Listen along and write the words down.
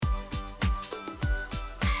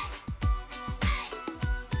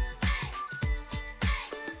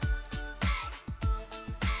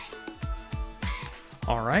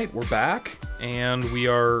All right, we're back, and we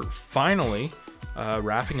are finally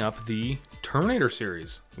wrapping up the Terminator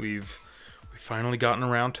series. We've finally gotten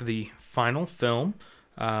around to the final film.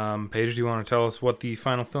 Paige, do you want to tell us what the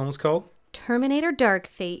final film is called? Terminator Dark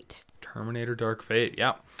Fate. Terminator Dark Fate,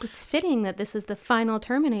 yeah. It's fitting that this is the final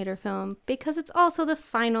Terminator film because it's also the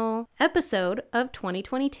final episode of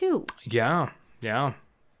 2022. Yeah.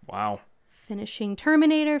 Wow. Finishing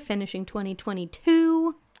Terminator, finishing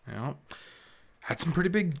 2022. Yeah. Had some pretty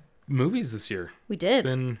big movies this year. We did. It's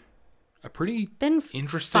been a pretty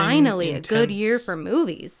interesting, finally intense... a good year for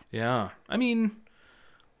movies. Yeah. I mean,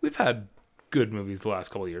 we've had good movies the last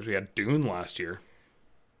couple of years. We had Dune last year.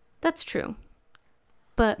 That's true.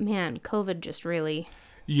 But man, COVID just really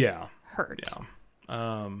hurt.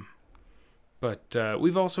 Yeah. But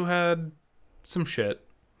we've also had some shit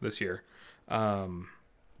this year.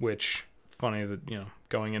 Which, funny that,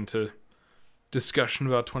 going into discussion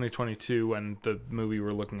about 2022 when the movie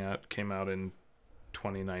we're looking at came out in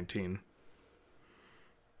 2019.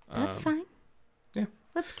 That's fine. Yeah.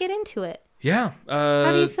 Let's get into it. Yeah.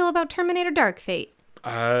 How do you feel about Terminator Dark Fate?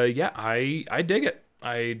 Yeah, I dig it.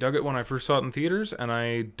 I dug it when I first saw it in theaters, and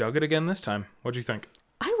I dug it again this time. What'd you think?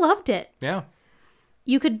 I loved it. Yeah.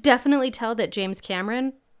 You could definitely tell that James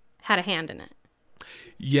Cameron had a hand in it.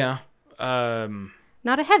 Yeah.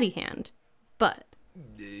 Not a heavy hand, but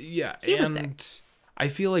yeah, he was there. I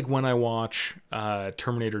feel like when I watch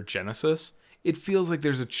Terminator Genesis, it feels like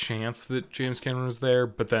there's a chance that James Cameron was there,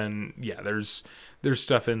 but then there's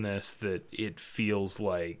stuff in this that it feels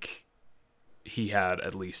like he had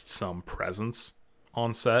at least some presence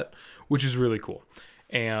on set, which is really cool.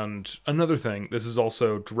 And another thing, this is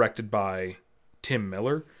also directed by Tim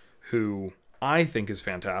Miller, who I think is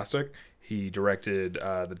fantastic. He directed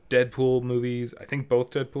the Deadpool movies. I think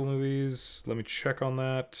both Deadpool movies. Let me check on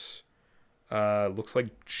that. Looks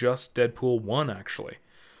like just Deadpool 1, actually.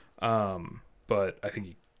 But I think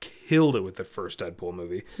he killed it with the first Deadpool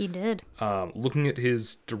movie. He did. Looking at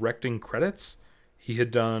his directing credits, he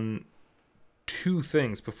had done 2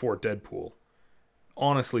 things before Deadpool.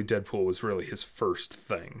 Honestly, Deadpool was really his first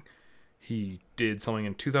thing. He did something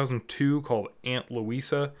in 2002 called Aunt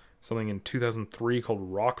Louisa, something in 2003 called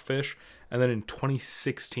Rockfish, and then in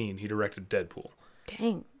 2016 he directed Deadpool.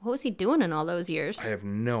 Dang, what was he doing in all those years? I have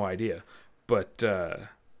no idea, but I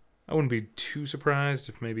wouldn't be too surprised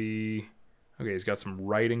if maybe... Okay, he's got some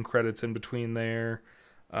writing credits in between there.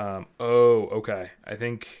 Okay. I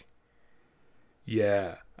think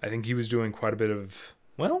he was doing quite a bit of...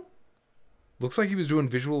 Well, looks like he was doing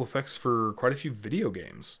visual effects for quite a few video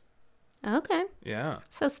games. Okay. Yeah.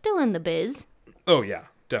 So still in the biz. Oh, yeah,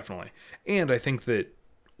 definitely. And I think that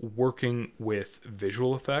working with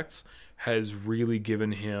visual effects has really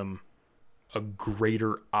given him a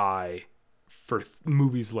greater eye for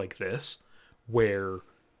movies like this, where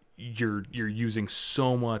you're using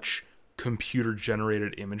so much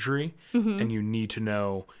computer-generated imagery, and you need to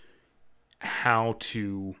know how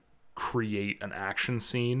to create an action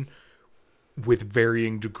scene with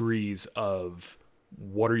varying degrees of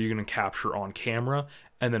what are you going to capture on camera,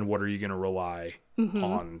 and then what are you going to rely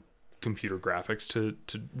on computer graphics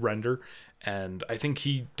to render. And I think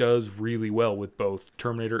he does really well with both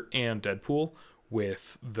Terminator and Deadpool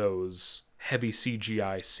with those heavy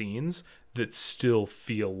CGI scenes that still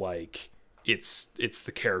feel like it's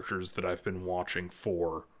the characters that I've been watching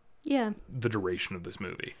for the duration of this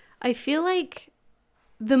movie. I feel like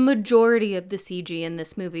the majority of the CG in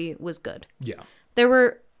this movie was good. Yeah. There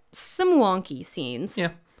were some wonky scenes.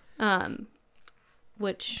 Yeah.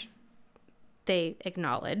 Which they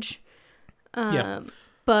acknowledge.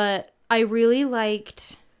 But I really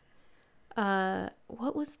liked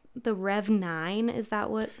what was the Rev 9? Is that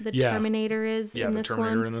what the Terminator is in this one? Yeah, the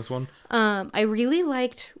Terminator in this one. I really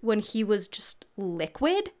liked when he was just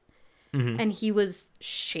liquid and he was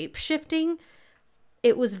shape-shifting.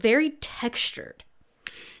 It was very textured.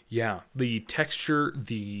 Yeah, the texture,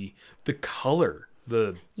 the color,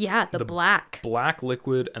 the black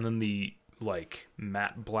liquid, and then the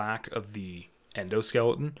matte black of the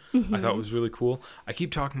endoskeleton, I thought was really cool. I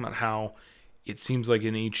keep talking about how it seems like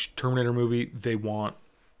in each Terminator movie they want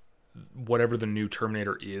whatever the new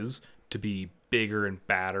Terminator is to be bigger and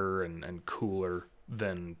badder and cooler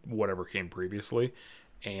than whatever came previously.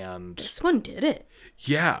 And this one did it.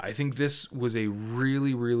 Yeah, I think this was a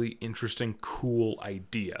really, really interesting, cool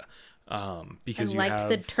idea. Because I liked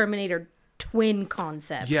the Terminator twin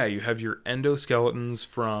concept. Yeah, you have your endoskeletons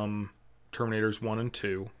from Terminators 1 and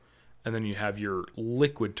 2, and then you have your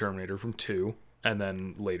liquid Terminator from 2, and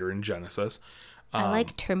then later in Genesis. I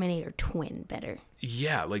like Terminator twin better.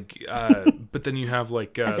 Yeah, but then you have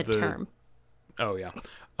as a term. Oh, yeah.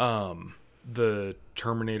 the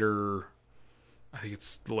Terminator, I think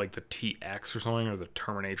it's like the TX or something, or the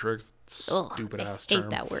Terminatrix, stupid ass term. I hate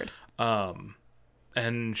that word.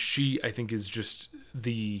 And she, I think, is just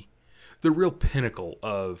the real pinnacle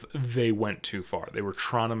of they went too far. They were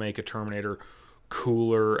trying to make a Terminator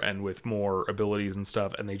cooler and with more abilities and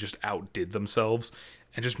stuff, and they just outdid themselves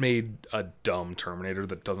and just made a dumb Terminator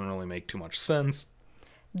that doesn't really make too much sense.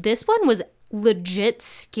 This one was legit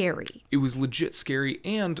scary. It was legit scary,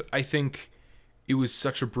 and I think it was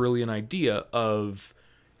such a brilliant idea of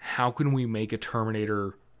how can we make a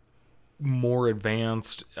Terminator more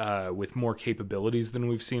advanced, with more capabilities than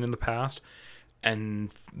we've seen in the past.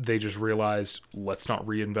 And they just realized, let's not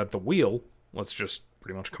reinvent the wheel. Let's just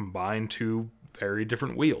pretty much combine two very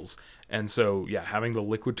different wheels. And so, yeah, having the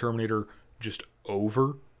liquid Terminator just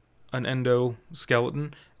over an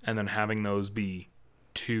endoskeleton, and then having those be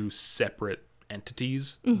two separate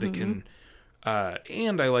entities that can...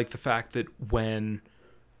 and I like the fact that when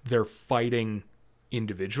they're fighting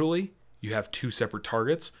individually, you have two separate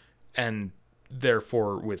targets, and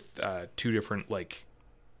therefore with two different, like,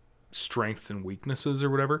 strengths and weaknesses or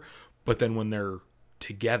whatever. But then when they're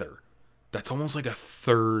together, that's almost like a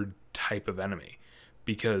third type of enemy,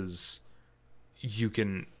 because you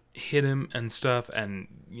can hit him and stuff, and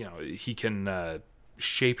you know he can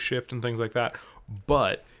shapeshift and things like that,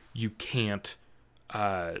 but you can't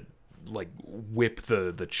like whip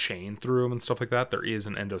the chain through him and stuff like that. There is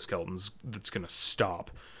an endoskeleton that's gonna stop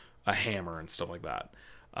a hammer and stuff like that.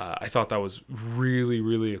 I thought that was really,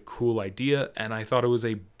 really a cool idea, and I thought it was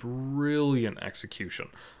a brilliant execution.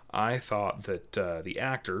 I thought that the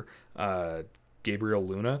actor, Gabriel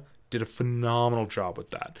Luna, did a phenomenal job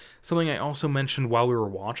with that. Something I also mentioned while we were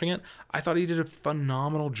watching it, I thought he did a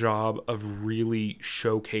phenomenal job of really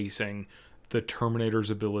showcasing the Terminator's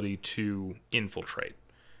ability to infiltrate.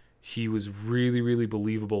 He was really, really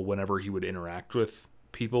believable whenever he would interact with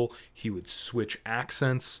people. He would switch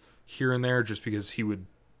accents here and there just because he would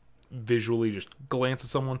visually just glance at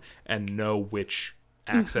someone and know which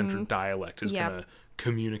accent or dialect is going to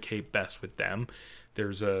communicate best with them.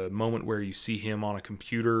 There's a moment where you see him on a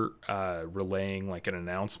computer relaying like an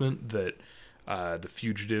announcement that the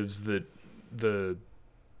fugitives that the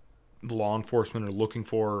law enforcement are looking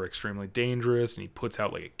for are extremely dangerous, and he puts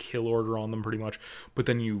out like a kill order on them pretty much. But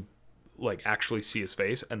then you like actually see his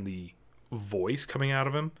face, and the voice coming out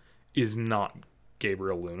of him is not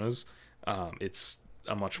Gabriel Luna's. It's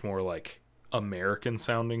a much more like American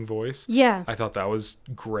sounding voice. Yeah. I thought that was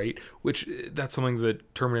great, which that's something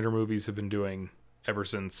that Terminator movies have been doing ever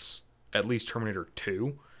since at least Terminator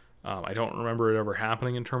 2. I don't remember it ever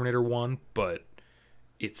happening in Terminator 1, but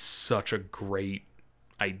it's such a great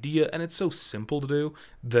idea, and it's so simple to do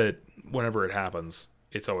that whenever it happens,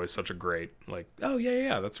 it's always such a great, like, oh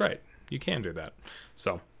yeah, that's right, you can do that.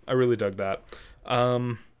 So I really dug that.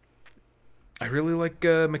 I really like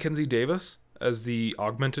Mackenzie Davis as the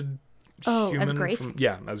augmented human. As Grace?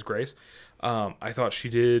 As Grace. I thought she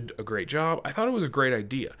did a great job. I thought it was a great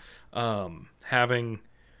idea. Having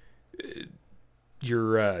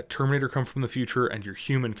your Terminator come from the future and your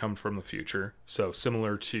human come from the future. So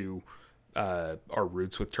similar to our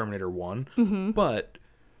roots with Terminator 1. But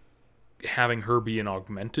having her be an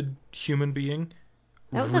augmented human being.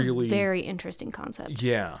 That was really, a very interesting concept.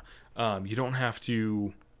 Yeah. You don't have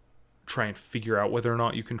to try and figure out whether or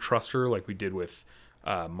not you can trust her like we did with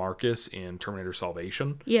Marcus in Terminator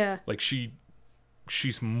Salvation. Yeah. Like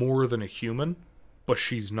she's more than a human, but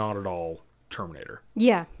she's not at all Terminator.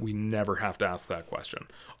 Yeah. We never have to ask that question.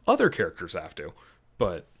 Other characters have to,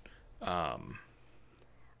 but I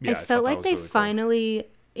felt like they really finally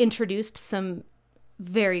introduced some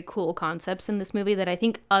very cool concepts in this movie that I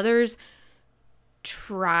think others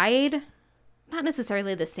tried. Not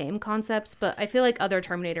necessarily the same concepts, but I feel like other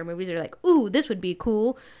Terminator movies are like, ooh, this would be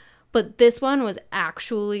cool. But this one was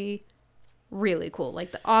actually really cool.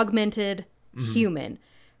 Like the augmented human,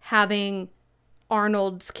 having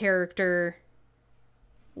Arnold's character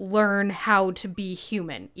learn how to be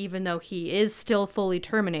human, even though he is still fully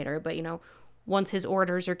Terminator. But, you know, once his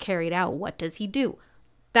orders are carried out, what does he do?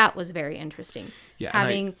 That was very interesting. Yeah,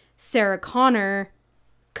 having Sarah Connor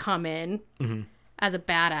come in as a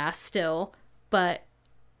badass still, but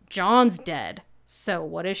John's dead. So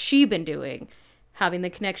what has she been doing? Having the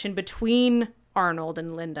connection between Arnold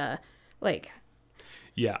and Linda. Like,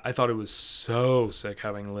 yeah, I thought it was so sick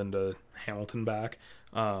having Linda Hamilton back.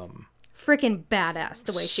 Freaking badass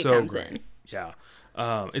the way she comes in. Yeah.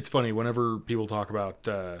 It's funny whenever people talk about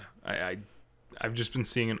I've just been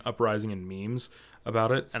seeing an uprising in memes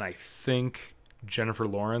about it, and I think Jennifer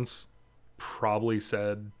Lawrence probably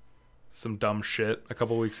said some dumb shit a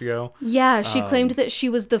couple weeks ago. Yeah, she claimed that she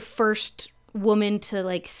was the first woman to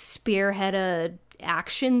like spearhead a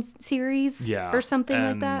action series or something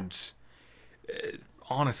like that.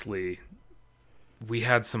 Honestly, we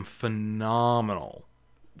had some phenomenal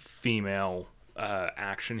female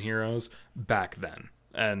action heroes back then.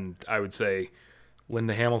 And I would say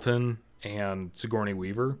Linda Hamilton and Sigourney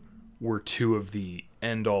Weaver were two of the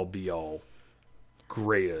end-all be-all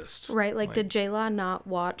greatest. Right, like did J-Law not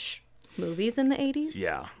watch movies in the 80s?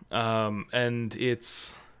 Yeah. And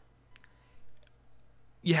it's...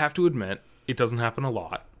 You have to admit, it doesn't happen a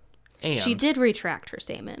lot. And she did retract her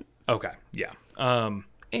statement. Okay, yeah.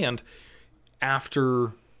 And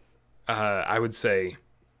after, I would say,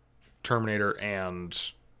 Terminator and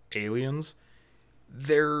Aliens,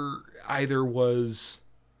 there either was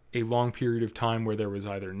a long period of time where there was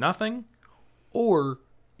either nothing, or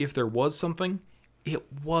if there was something, it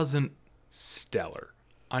wasn't stellar.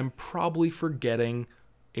 I'm probably forgetting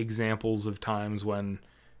examples of times when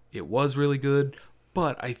it was really good,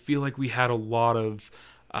 but I feel like we had a lot of...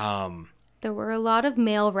 there were a lot of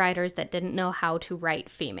male writers that didn't know how to write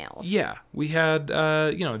females. Yeah, we had,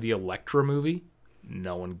 the Elektra movie.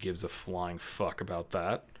 No one gives a flying fuck about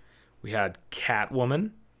that. We had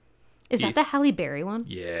Catwoman. Is that the Halle Berry one?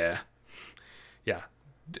 Yeah. Yeah.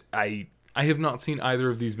 I have not seen either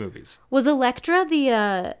of these movies. Was Elektra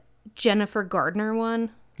the Jennifer Gardner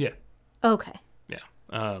one? Yeah. Okay.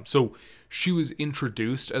 Yeah. So she was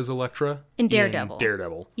introduced as Elektra in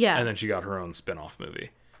Daredevil. Yeah. And then she got her own spin-off movie.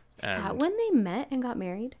 Is that when they met and got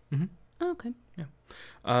married? Mm-hmm. Oh, okay. Yeah.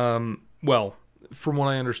 Well, from what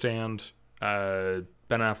I understand, Ben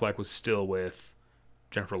Affleck was still with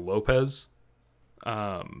Jennifer Lopez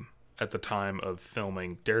at the time of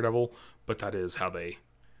filming Daredevil, but that is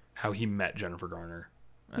how he met Jennifer Garner.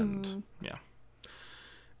 And yeah.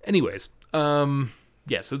 Anyways, so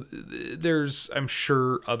there's, I'm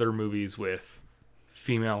sure, other movies with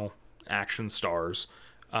female action stars,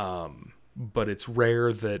 but it's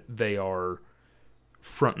rare that they are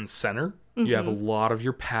front and center. Mm-hmm. You have a lot of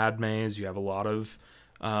your Padmes, you have a lot of,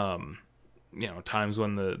 times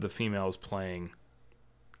when the female is playing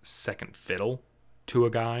second fiddle to a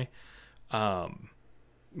guy.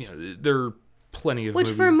 There are plenty of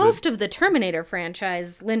movies for most of the Terminator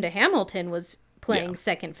franchise, Linda Hamilton was playing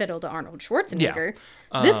second fiddle to Arnold Schwarzenegger.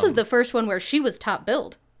 Yeah. This was the first one where she was top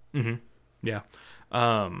billed. Mm-hmm. Yeah.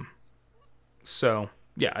 So,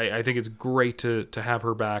 yeah, I think it's great to have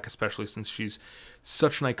her back, especially since she's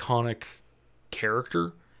such an iconic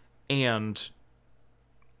character and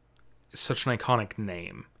such an iconic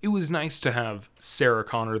name. It was nice to have Sarah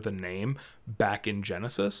Connor, the name, back in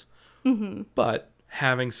Genesis, but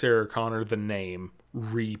having Sarah Connor, the name,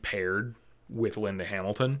 repaired with Linda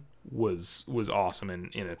Hamilton was awesome in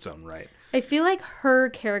its own right. I feel like her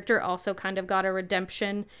character also kind of got a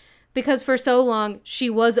redemption because for so long she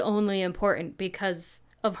was only important because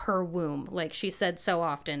of her womb, like she said so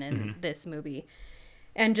often in this movie.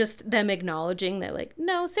 And just them acknowledging that, like,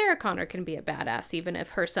 no, Sarah Connor can be a badass even if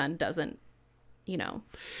her son doesn't,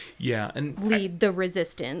 lead the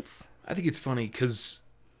resistance. I think it's funny because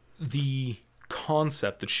the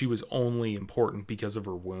concept that she was only important because of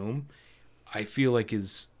her womb, I feel like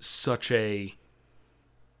is such a...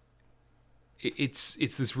 It's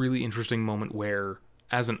this really interesting moment where,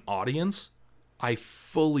 as an audience, I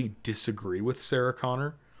fully disagree with Sarah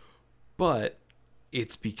Connor, but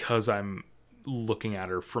it's because I'm looking at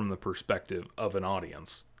her from the perspective of an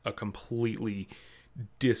audience, a completely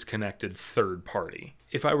disconnected third party.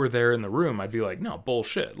 If I were there in the room, I'd be like, no,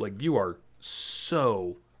 bullshit. Like, you are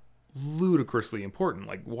so ludicrously important.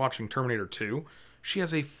 Like, watching Terminator 2, she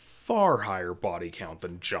has a far higher body count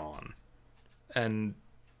than John. And,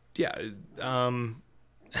 yeah,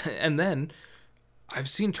 and then I've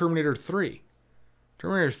seen Terminator 3.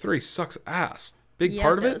 Terminator 3 sucks ass. Big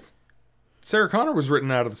part of it, Sarah Connor was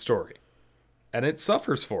written out of the story. And it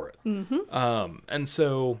suffers for it. Mm-hmm. And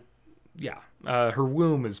so, her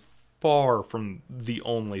womb is far from the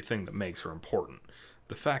only thing that makes her important.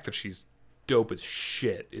 The fact that she's dope as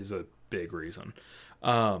shit is a big reason.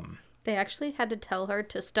 They actually had to tell her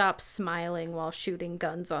to stop smiling while shooting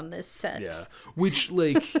guns on this set. Yeah, which,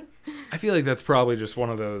 like, I feel like that's probably just one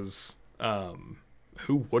of those,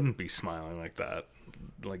 who wouldn't be smiling like that?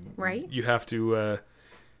 Like, right? You have to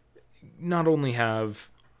not only have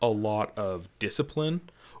a lot of discipline,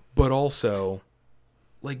 but also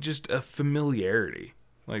like just a familiarity.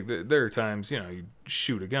 Like there are times, you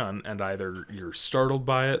shoot a gun and either you're startled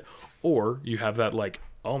by it or you have that like,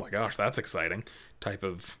 oh my gosh, that's exciting type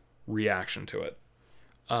of reaction to it.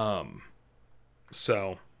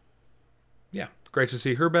 So yeah, great to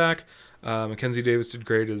see her back. Mackenzie Davis did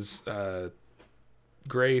great as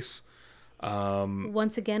Grace.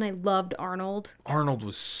 Once again, I loved Arnold. Arnold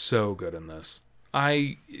was so good in this.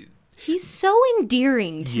 He's so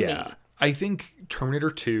endearing to me. I think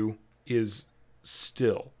Terminator 2 is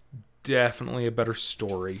still definitely a better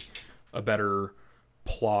story, a better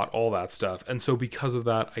plot, all that stuff. And so because of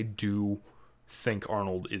that, I do think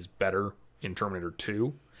Arnold is better in Terminator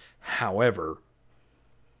 2. However,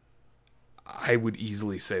 I would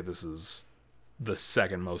easily say this is the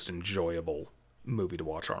second most enjoyable movie to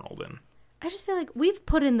watch Arnold in. I just feel like we've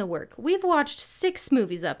put in the work. We've watched 6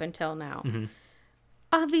 movies up until now.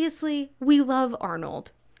 Obviously, we love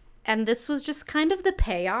Arnold. And this was just kind of the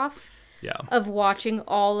payoff of watching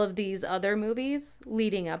all of these other movies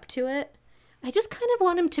leading up to it. I just kind of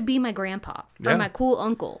want him to be my grandpa or my cool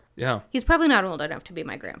uncle. Yeah. He's probably not old enough to be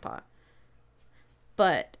my grandpa.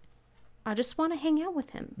 But I just want to hang out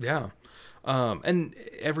with him. Yeah. And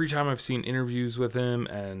every time I've seen interviews with him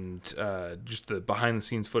and just the behind the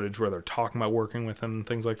scenes footage where they're talking about working with him and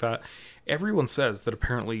things like that, everyone says that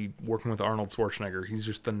apparently working with Arnold Schwarzenegger, he's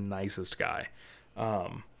just the nicest guy.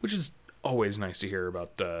 Which is always nice to hear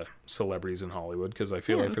about celebrities in Hollywood, because I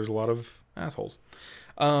feel like there's a lot of assholes.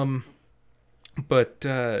 But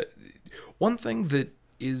one thing that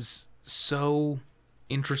is so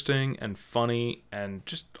interesting and funny and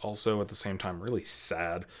just also at the same time really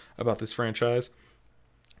sad about this franchise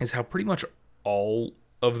is how pretty much all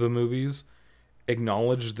of the movies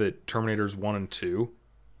acknowledge that Terminators 1 and 2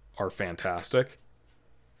 are fantastic.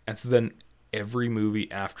 And so then every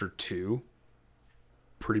movie after 2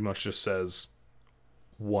 pretty much just says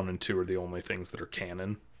 1 and 2 are the only things that are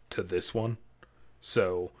canon to this one.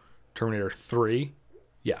 So Terminator 3,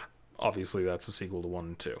 yeah, obviously that's a sequel to 1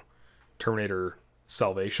 and 2. Terminator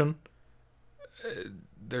Salvation,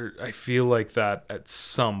 I feel like that at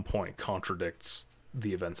some point contradicts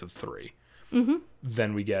the events of 3.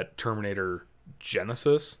 Then we get Terminator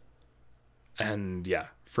Genesis, and yeah,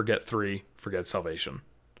 forget 3, forget Salvation.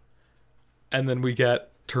 And then we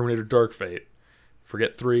get Terminator Dark Fate,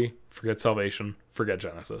 forget 3, forget Salvation, forget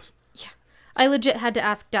Genesis. Yeah. I legit had to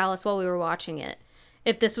ask Dallas while we were watching it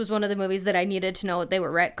if this was one of the movies that I needed to know what they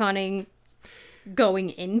were retconning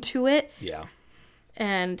going into it. Yeah.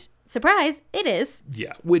 And surprise, it is.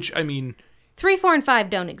 Yeah, which, I mean... 3, 4, and 5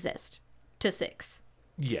 don't exist to 6.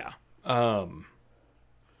 Yeah. And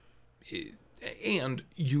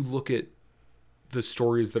you look at the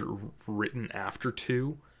stories that are written after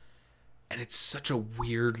 2, and it's such a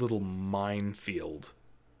weird little minefield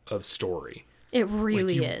of story. It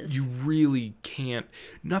really is. You really can't...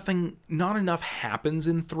 not enough happens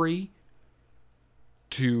in 3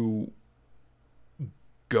 to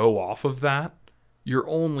go off of that. Your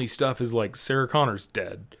only stuff is like Sarah Connor's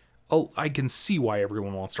dead. Oh, I can see why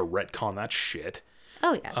everyone wants to retcon that shit.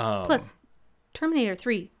 Oh, yeah. Plus, Terminator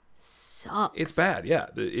 3 sucks. It's bad, yeah.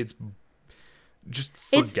 It's just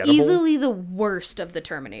forgettable. It's easily the worst of the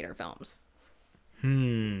Terminator films.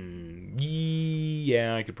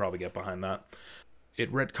 Yeah, I could probably get behind that.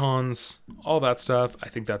 It retcons all that stuff. I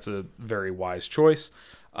think that's a very wise choice.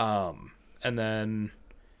 And then...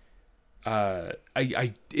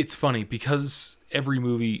 it's funny because every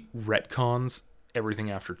movie retcons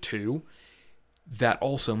everything after 2. That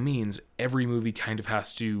also means every movie kind of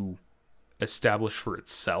has to establish for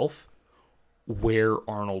itself where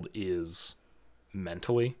Arnold is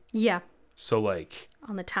mentally. Yeah. So like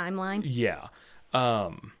on the timeline. Yeah.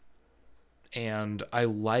 And I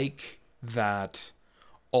like that,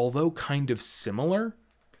 although kind of similar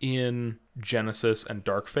in Genesis and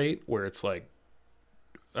Dark Fate, where it's like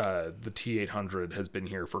the T-800 has been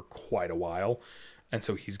here for quite a while, and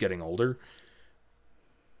so he's getting older.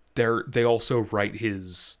 They also write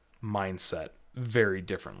his mindset very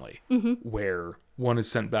differently, where one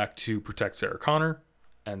is sent back to protect Sarah Connor,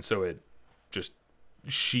 and so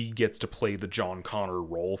she gets to play the John Connor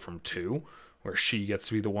role from 2, where she gets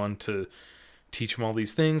to be the one to teach him all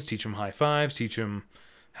these things, teach him high fives, teach him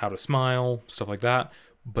how to smile, stuff like that.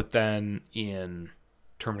 But then in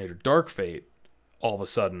Terminator Dark Fate, all of a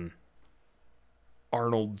sudden,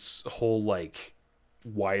 Arnold's whole, like,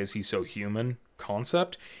 why is he so human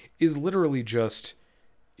concept is literally just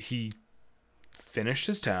he finished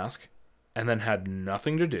his task and then had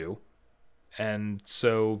nothing to do. And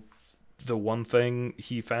so the one thing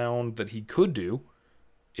he found that he could do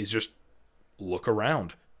is just look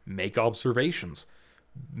around, make observations,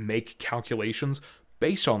 make calculations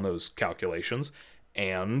based on those calculations,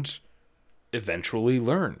 and eventually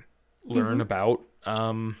learn about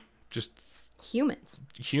just humans,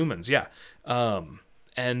 yeah.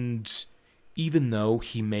 And even though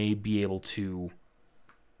he may be able to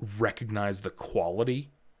recognize the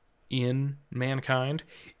quality in mankind,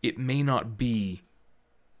 it may not be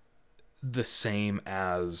the same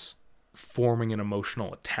as forming an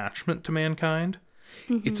emotional attachment to mankind.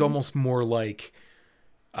 It's almost more like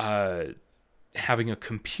having a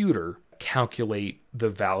computer calculate the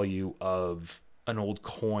value of an old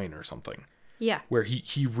coin or something. Yeah. Where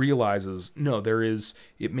he realizes, no,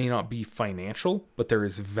 it may not be financial, but there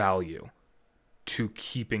is value to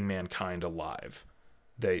keeping mankind alive.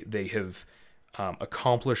 They have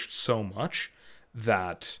accomplished so much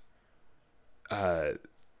that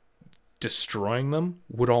destroying them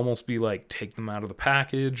would almost be like take them out of the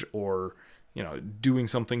package, or doing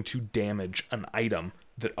something to damage an item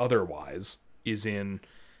that otherwise is in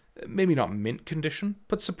maybe not mint condition,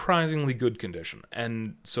 but surprisingly good condition.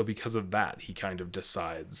 And so because of that, he kind of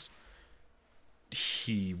decides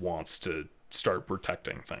he wants to start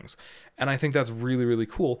protecting things. And I think that's really, really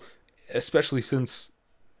cool, especially since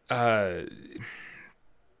I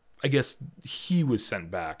guess he was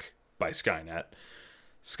sent back by Skynet.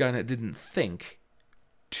 Skynet didn't think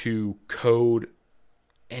to code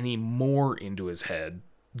any more into his head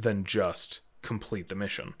than just complete the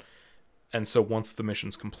mission. And so once the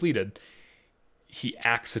mission's completed, he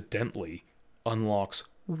accidentally unlocks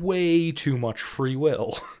way too much free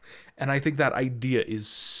will. And I think that idea is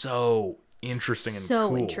so interesting and so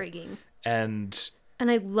cool. intriguing. And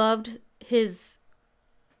I loved his,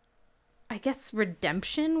 I guess,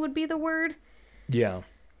 redemption would be the word. Yeah.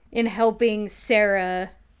 In helping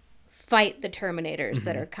Sarah fight the Terminators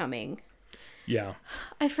that are coming. Yeah.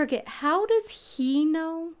 I forget. How does he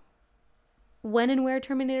know when and where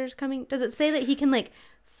Terminator's coming? Does it say that he can, like,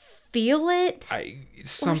 feel it?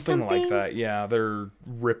 Something like that. Yeah, there are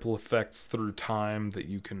ripple effects through time that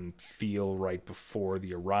you can feel right before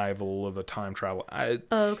the arrival of a time travel.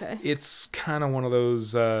 Okay. It's kind of one of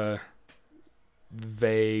those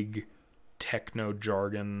vague techno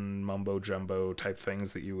jargon, mumbo jumbo type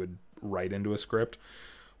things that you would write into a script.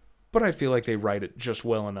 But I feel like they write it just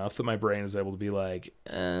well enough that my brain is able to be like,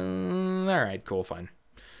 all right, cool, fine.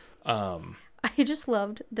 I just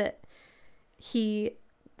loved that he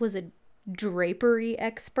was a drapery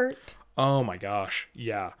expert. Oh my gosh,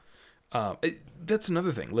 yeah. That's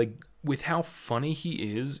another thing. Like, with how funny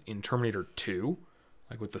he is in Terminator 2,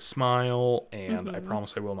 like with the smile and I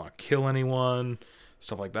promise I will not kill anyone,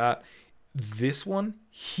 stuff like that. This one,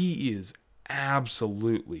 he is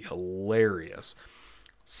absolutely hilarious.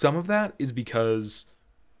 Some of that is because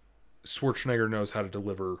Schwarzenegger knows how to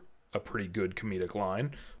deliver a pretty good comedic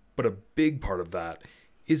line, but a big part of that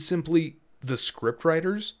is simply the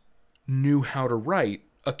scriptwriters knew how to write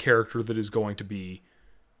a character that is going to be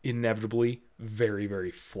inevitably very,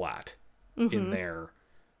 very flat in their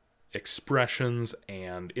expressions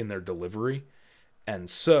and in their delivery. And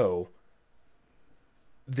so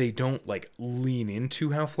they don't like lean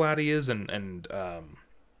into how flat he is. And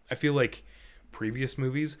I feel like previous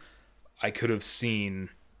movies, I could have seen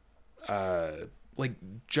like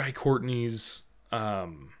Jai Courtney's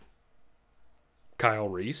Kyle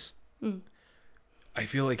Reese. I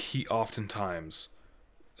feel like he oftentimes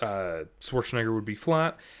Schwarzenegger would be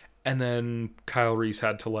flat, and then Kyle Reese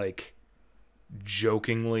had to like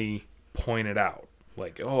jokingly point it out,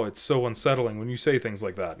 like, oh, it's so unsettling when you say things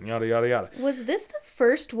like that, and yada yada yada. Was this the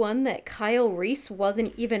first one that Kyle Reese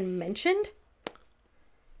wasn't even mentioned?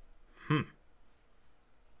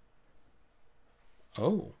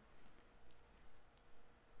 Oh.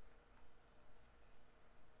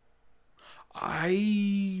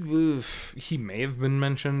 He may have been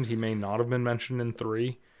mentioned. He may not have been mentioned in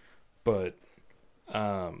 3, but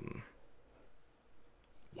wow,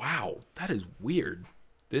 that is weird.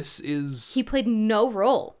 This is He played no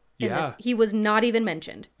role in this. He was not even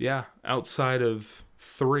mentioned. Yeah, outside of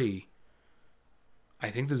 3, I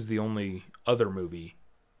think this is the only other movie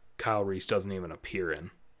Kyle Reese doesn't even appear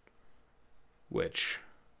in. Which,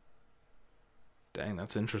 dang,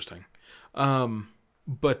 that's interesting.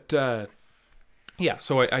 Yeah,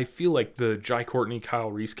 so I feel like the Jai Courtney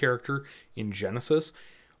Kyle Reese character in Genesis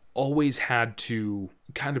always had to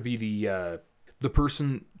kind of be the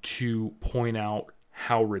person to point out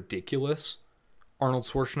how ridiculous Arnold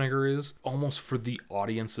Schwarzenegger is, almost for the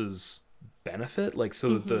audience's benefit, like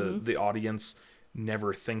so that the audience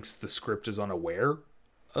never thinks the script is unaware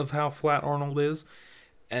of how flat Arnold is.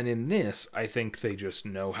 And in this, I think they just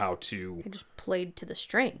know how to... They just played to the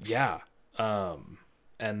strengths. Yeah.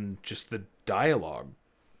 And just the dialogue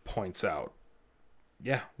points out,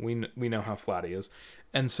 yeah, we know how flat he is.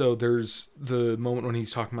 And so there's the moment when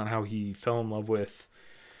he's talking about how he fell in love with,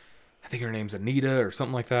 I think her name's Anita or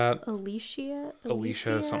something like that. Alicia,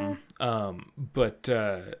 something.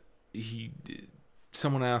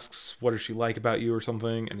 Someone asks, what does she like about you or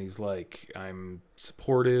something? And he's like, I'm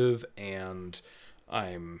supportive and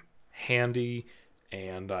I'm handy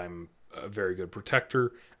and I'm a very good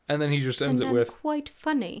protector. And then he just ends and it I'm with, quite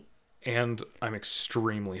funny. and I'm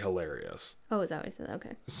extremely hilarious. Oh, is that what he said?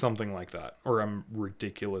 Okay. Something like that. Or I'm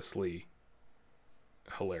ridiculously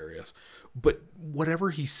hilarious. But whatever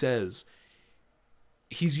he says,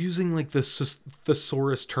 he's using like the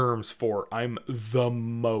thesaurus terms for I'm the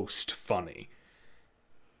most funny.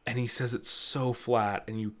 And he says it so flat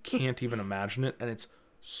and you can't even imagine it. And it's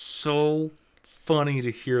so funny to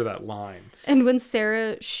hear that line. And when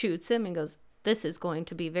Sarah shoots him and goes, this is going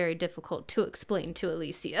to be very difficult to explain to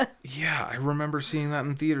Alicia. Yeah, I remember seeing that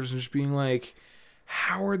in theaters and just being like,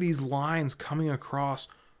 how are these lines coming across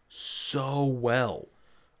so well?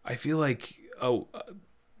 I feel like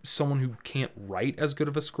someone who can't write as good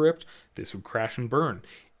of a script, this would crash and burn.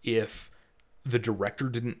 If the director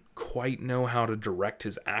didn't quite know how to direct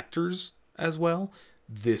his actors as well,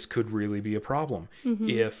 this could really be a problem. Mm-hmm.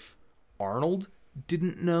 If Arnold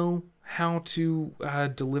didn't know how to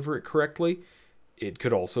deliver it correctly, it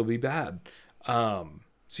could also be bad. So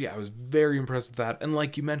yeah, I was very impressed with that. And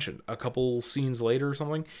like you mentioned, a couple scenes later or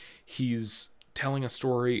something, he's telling a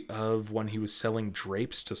story of when he was selling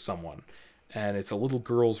drapes to someone. And it's a little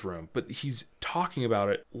girl's room. But he's talking about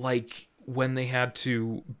it like when they had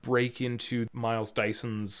to break into Miles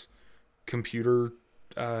Dyson's computer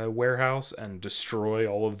warehouse and destroy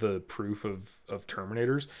all of the proof of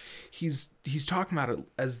Terminators. He's talking about it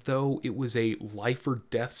as though it was a life or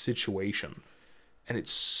death situation. And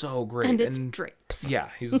it's so great. And it's drapes. Yeah,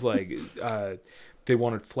 he's like, they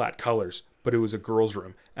wanted flat colors, but it was a girl's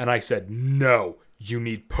room. And I said, no, you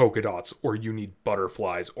need polka dots, or you need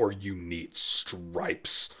butterflies, or you need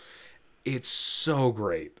stripes. It's so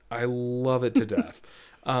great. I love it to death.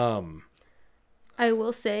 I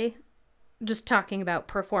will say, just talking about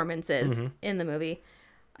performances in the movie,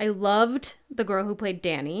 I loved the girl who played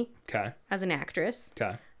Danny as an actress.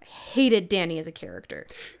 I hated Danny as a character.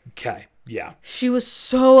 Yeah. She was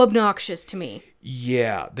so obnoxious to me.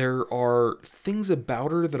 Yeah, there are things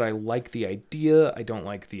about her that I like the idea, I don't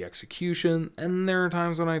like the execution, and there are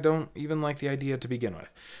times when I don't even like the idea to begin with.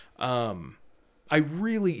 I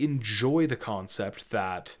really enjoy the concept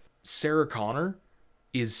that Sarah Connor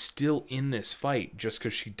is still in this fight just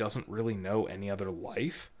because she doesn't really know any other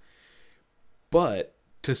life. But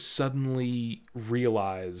to suddenly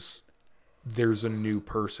realize there's a new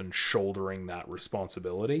person shouldering that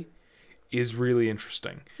responsibility is really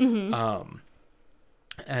interesting. Mm-hmm.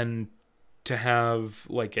 And to have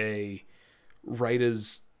like right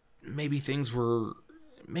as maybe things were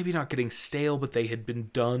maybe not getting stale, but they had been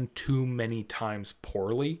done too many times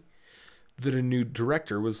poorly, that a new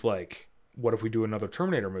director was like, what if we do another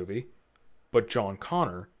Terminator movie, but John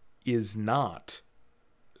Connor is not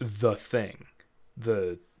the thing,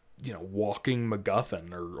 the walking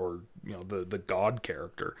MacGuffin or the God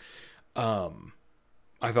character.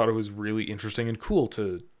 I thought it was really interesting and cool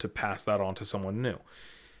to pass that on to someone new.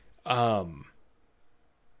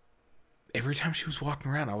 Every time she was walking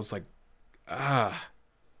around, I was like,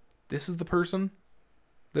 this is the person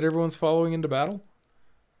that everyone's following into battle?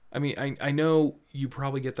 I mean, I know you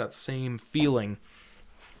probably get that same feeling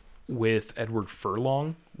with Edward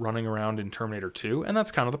Furlong running around in Terminator 2, and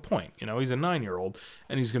that's kind of the point. He's a 9-year-old,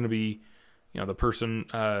 and he's going to be, the person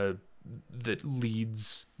that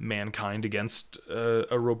leads mankind against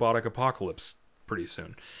a robotic apocalypse pretty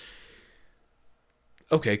soon.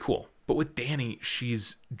 Okay, cool. But with Danny,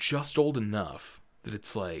 she's just old enough that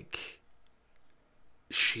it's like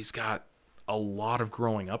she's got a lot of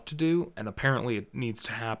growing up to do, and apparently it needs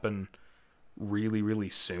to happen really, really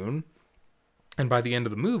soon. And by the end of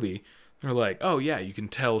the movie, they're like, oh yeah, you can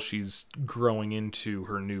tell she's growing into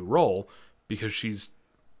her new role because she's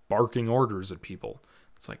barking orders at people.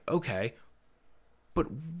 It's like, okay, but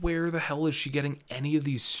where the hell is she getting any of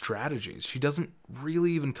these strategies? She doesn't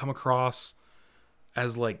really even come across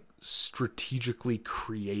as like strategically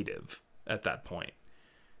creative at that point.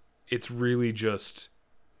 It's really just,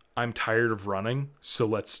 I'm tired of running, so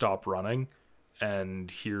let's stop running.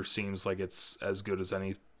 And here seems like it's as good as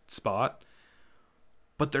any spot.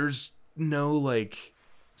 But there's no like,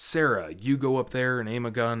 Sarah, you go up there and aim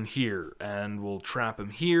a gun here, and we'll trap him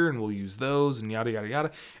here, and we'll use those, and yada, yada,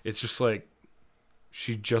 yada. It's just like,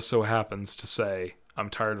 she just so happens to say, I'm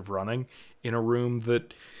tired of running, in a room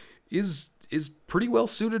that is pretty well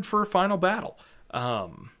suited for a final battle.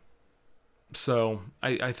 So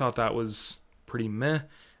I thought that was pretty meh.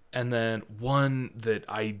 And then one that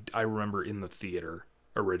I remember in the theater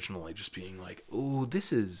originally just being like, oh,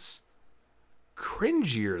 this is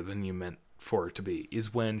cringier than you meant for it to be,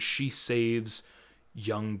 is when she saves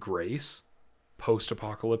young Grace,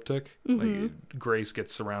 post-apocalyptic. Mm-hmm. Like, Grace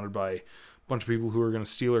gets surrounded by a bunch of people who are going to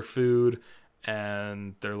steal her food.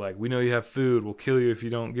 And they're like, we know you have food. We'll kill you if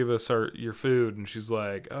you don't give us your food. And she's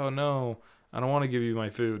like, oh, no, I don't want to give you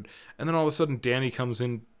my food. And then all of a sudden, Danny comes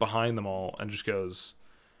in behind them all and just goes,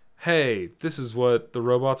 hey, this is what the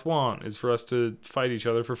robots want, is for us to fight each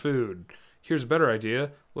other for food. Here's a better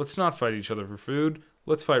idea. Let's not fight each other for food.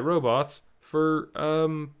 Let's fight robots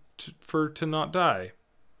to not die.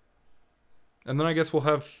 And then I guess we'll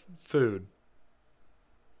have food.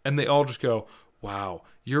 And they all just go, wow,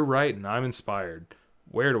 you're right, and I'm inspired.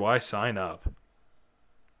 Where do I sign up?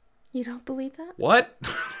 You don't believe that? What?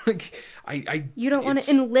 You don't want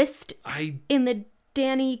to enlist in the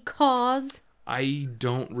Danny cause? I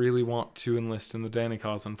don't really want to enlist in the Danny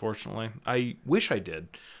cause, unfortunately. I wish I did.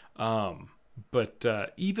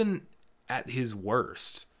 But even at his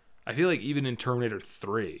worst, I feel like even in Terminator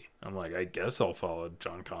 3, I'm like, I guess I'll follow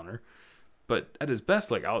John Connor. But at his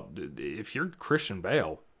best, like, if you're Christian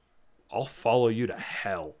Bale, I'll follow you to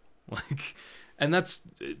hell. Like, and that's,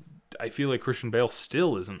 I feel like Christian Bale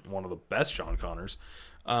still isn't one of the best John Connors.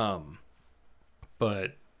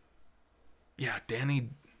 But yeah, Danny,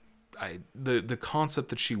 the concept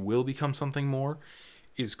that she will become something more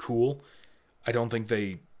is cool. I don't think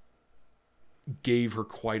they gave her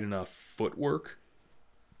quite enough footwork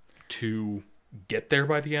to get there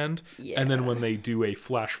by the end. Yeah. And then when they do a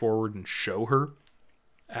flash forward and show her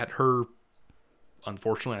at her,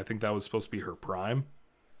 unfortunately, I think that was supposed to be her prime.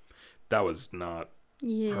 That was not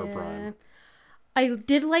her prime. I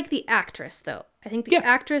did like the actress, though. I think the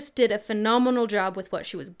actress did a phenomenal job with what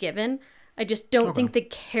she was given. I just don't think the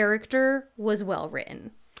character was well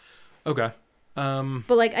written. Okay. But,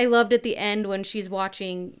 like, I loved at the end when she's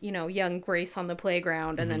watching, you know, young Grace on the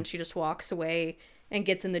playground, and then she just walks away and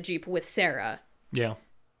gets in the Jeep with Sarah. Yeah.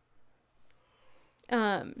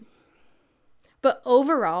 But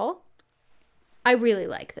overall, I really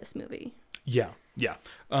like this movie. Yeah.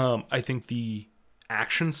 I think the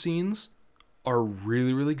action scenes are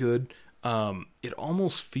really, really good. It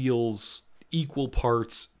almost feels equal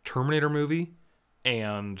parts Terminator movie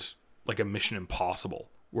and like a Mission Impossible,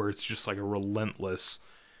 where it's just like a relentless,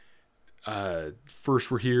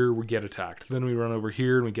 first we're here, we get attacked. Then we run over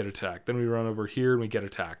here and we get attacked. Then we run over here and we get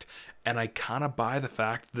attacked. And I kind of buy the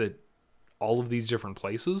fact that all of these different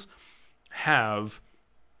places have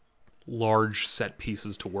large set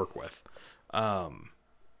pieces to work with.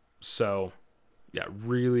 So yeah,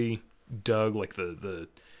 really dug like the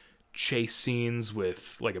chase scenes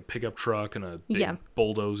with like a pickup truck and a big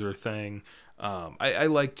bulldozer thing.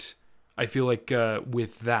 I feel like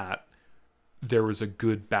with that, there was a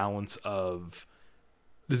good balance of,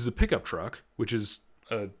 this is a pickup truck, which is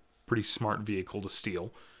a pretty smart vehicle to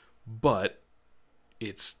steal, but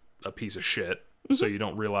it's a piece of shit. So you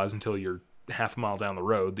don't realize until you're half a mile down the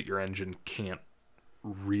road that your engine can't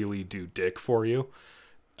really do dick for you.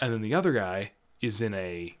 And then the other guy is in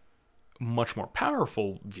a much more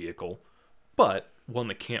powerful vehicle, but one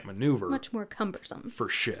that can't maneuver. Much more cumbersome. For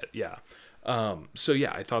shit, yeah. So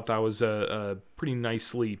yeah, I thought that was a pretty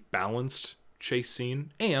nicely balanced chase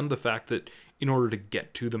scene. And the fact that in order to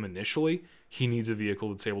get to them initially, he needs a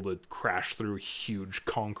vehicle that's able to crash through a huge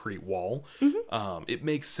concrete wall. It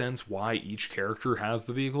makes sense why each character has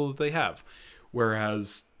the vehicle that they have.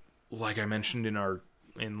 Whereas, like I mentioned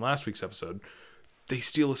in last week's episode, they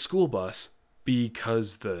steal a school bus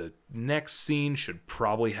because the next scene should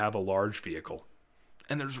probably have a large vehicle.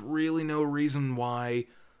 And there's really no reason why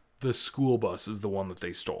the school bus is the one that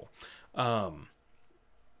they stole. So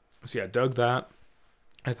yeah, dug that.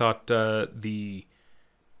 I thought the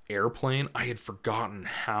airplane, I had forgotten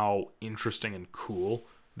how interesting and cool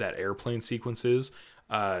that airplane sequence is.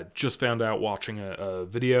 Just found out watching a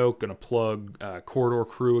video, gonna plug Corridor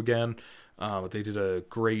Crew again. They did a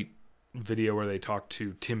great video where they talked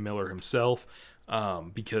to Tim Miller himself,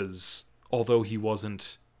 because although he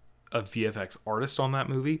wasn't a VFX artist on that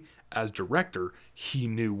movie, as director, he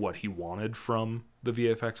knew what he wanted from the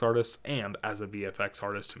VFX artist, and as a VFX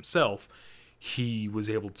artist himself, he was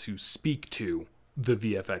able to speak to the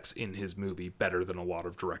VFX in his movie better than a lot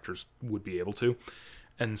of directors would be able to.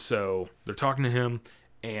 And so they're talking to him,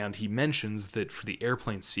 and he mentions that for the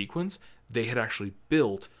airplane sequence, they had actually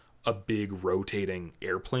built a big rotating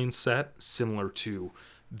airplane set similar to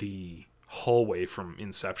the hallway from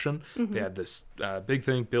Inception. They had this big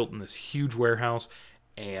thing built in this huge warehouse,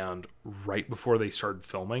 and right before they started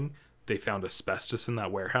filming, they found asbestos in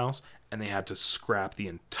that warehouse, and they had to scrap the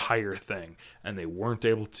entire thing, and they weren't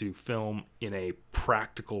able to film in a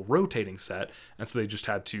practical rotating set, and so they just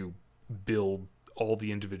had to build all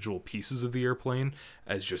the individual pieces of the airplane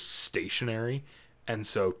as just stationary. And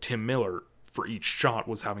so Tim Miller, for each shot,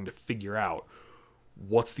 was having to figure out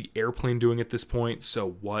what's the airplane doing at this point?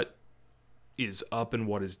 So what is up and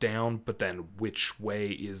what is down, but then which way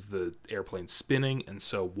is the airplane spinning? And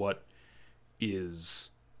so what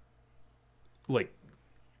is, like,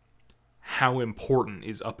 how important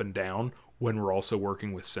is up and down when we're also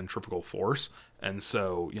working with centrifugal force? And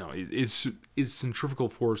so, is centrifugal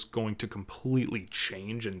force going to completely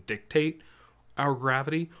change and dictate our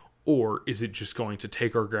gravity, or is it just going to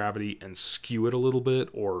take our gravity and skew it a little bit?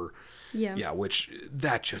 Or which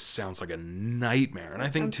that just sounds like a nightmare. And I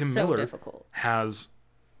think Tim Miller has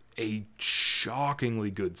a shockingly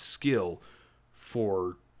good skill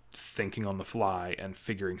for thinking on the fly and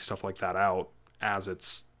figuring stuff like that out as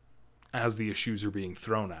the issues are being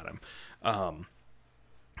thrown at him. I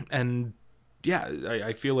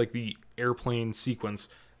feel like the airplane sequence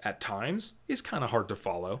at times is kind of hard to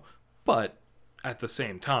follow, but at the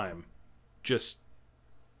same time, just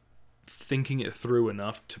thinking it through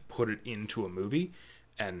enough to put it into a movie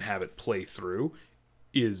and have it play through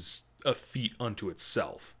is a feat unto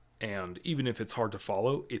itself. And even if it's hard to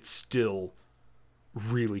follow, it's still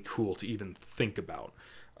really cool to even think about.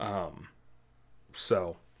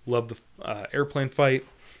 So love the airplane fight.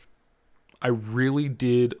 I really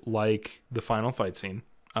did like the final fight scene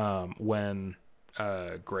when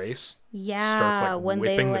Grace starts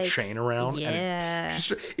whipping the chain around. Yeah.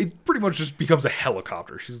 And it pretty much just becomes a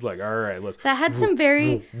helicopter. She's like, all right, let's... That had some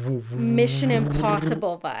very Mission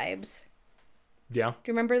Impossible vibes. Yeah. Do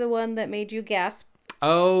you remember the one that made you gasp?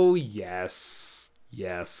 Oh, yes.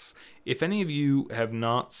 Yes. If any of you have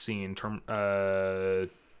not seen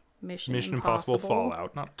Mission Impossible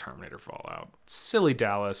Fallout, not Terminator Fallout, silly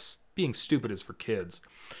Dallas, being stupid is for kids.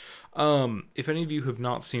 If any of you have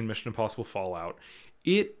not seen Mission Impossible Fallout,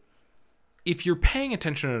 if you're paying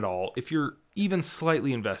attention at all, if you're even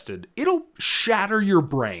slightly invested, it'll shatter your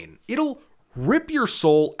brain. It'll rip your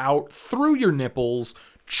soul out through your nipples,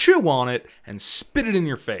 chew on it, and spit it in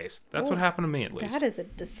your face. That's what happened to me, at least. That is a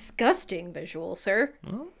disgusting visual, sir.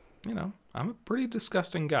 Well, I'm a pretty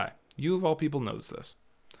disgusting guy. You, of all people, knows this.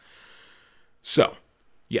 So,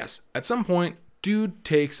 yes, at some point, dude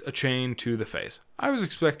takes a chain to the face. I was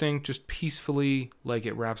expecting just peacefully, like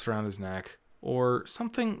it wraps around his neck, or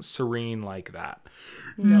something serene like that.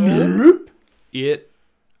 Nope. It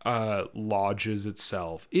lodges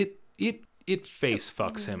itself. It face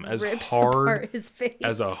fucks him as hard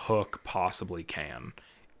as a hook possibly can.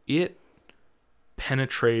 It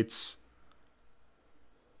penetrates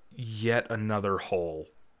yet another hole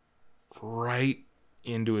right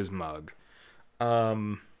into his mug.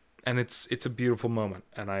 And it's a beautiful moment,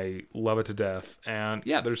 and I love it to death. And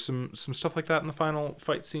yeah, there's some stuff like that in the final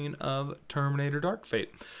fight scene of Terminator Dark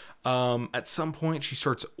Fate. At some point, she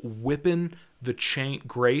starts whipping the chain.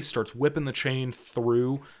 Grace starts whipping the chain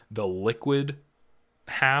through the liquid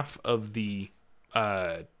half of the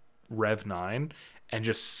Rev 9, and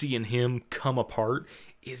just seeing him come apart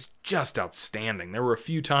is just outstanding. There were a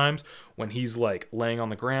few times when he's like laying on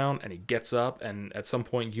the ground and he gets up, and at some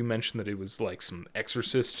point you mentioned that it was like some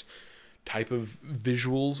Exorcist type of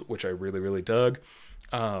visuals, which I really, really dug.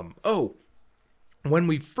 When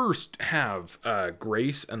we first have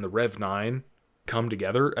Grace and the Rev 9 come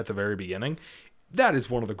together at the very beginning, that is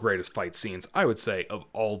one of the greatest fight scenes, I would say, of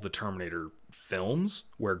all the Terminator films,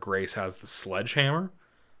 where Grace has the sledgehammer.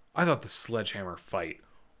 I thought the sledgehammer fight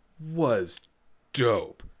was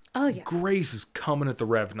dope. Oh, yeah. Grace is coming at the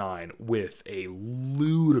Rev 9 with a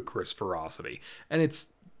ludicrous ferocity, and it's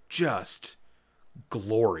just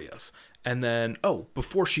glorious. And then,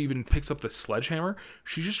 before she even picks up the sledgehammer,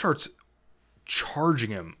 she just starts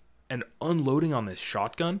charging him and unloading on this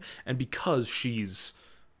shotgun. And because she's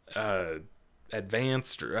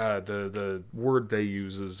advanced, the word they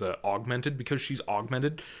use is augmented, because she's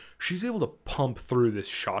augmented, she's able to pump through this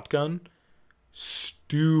shotgun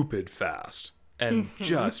stupid fast. And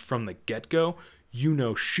just from the get-go,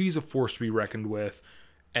 she's a force to be reckoned with,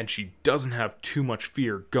 and she doesn't have too much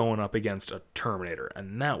fear going up against a Terminator,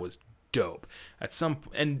 and that was dope. At some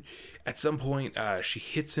point, she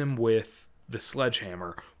hits him with the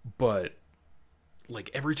sledgehammer, but like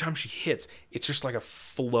every time she hits, it's just like a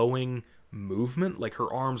flowing movement. Like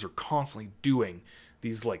her arms are constantly doing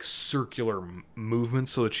these like circular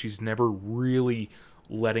movements, so that she's never really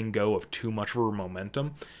letting go of too much of her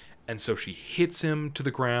momentum. And so she hits him to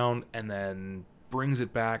the ground and then brings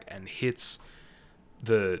it back and hits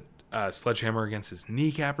the sledgehammer against his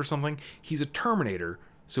kneecap or something. He's a Terminator,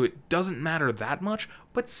 so it doesn't matter that much,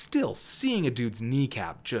 but still, seeing a dude's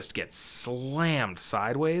kneecap just get slammed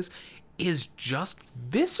sideways is just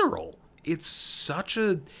visceral. It's such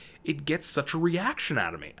a it gets such a reaction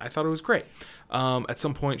out of me. I thought it was great. At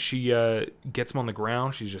some point, she gets him on the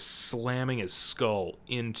ground. She's just slamming his skull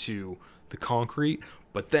into the concrete.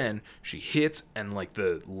 But then she hits, and like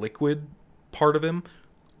the liquid part of him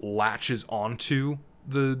latches onto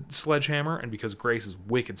the sledgehammer. And because Grace is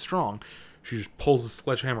wicked strong, she just pulls the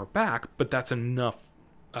sledgehammer back. But that's enough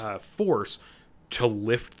force to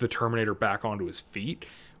lift the Terminator back onto his feet,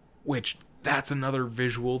 which that's another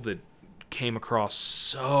visual that came across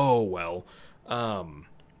so well.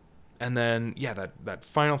 And then, yeah, that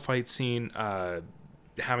final fight scene,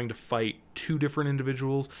 having to fight two different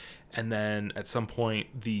individuals, and then at some point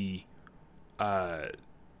I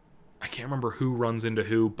can't remember who runs into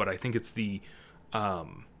who, but I think it's the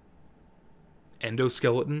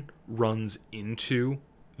endoskeleton runs into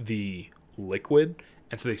the liquid,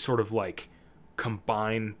 and so they sort of like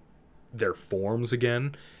combine their forms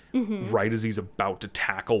again right as he's about to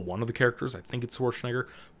tackle one of the characters. I think it's Schwarzenegger,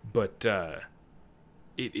 but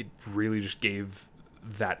it really just gave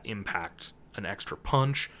that impact an extra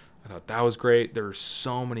punch. I thought that was great. There's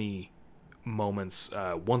so many moments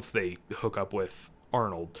once they hook up with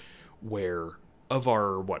Arnold where of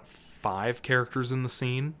our 5 characters in the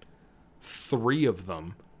scene, 3 of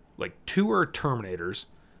them, like 2 are Terminators,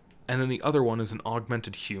 and then the other one is an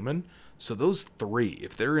augmented human. So those 3,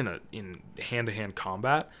 if they're in hand-to-hand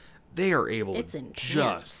combat, they are able to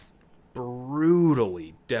just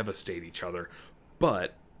brutally devastate each other.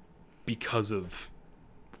 But because of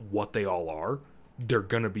what they all are, they're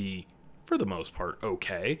going to be, for the most part,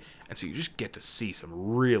 okay. And so you just get to see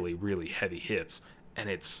some really, really heavy hits. And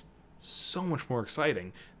it's so much more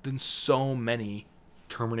exciting than so many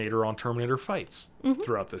Terminator on Terminator fights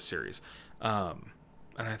throughout this series.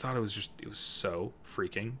 And I thought it was so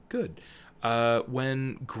freaking good.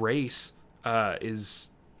 When Grace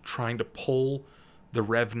is trying to pull the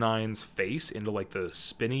Rev 9's face into like the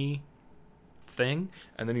spinny thing,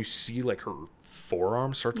 and then you see like her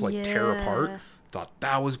forearm start to like tear apart. Thought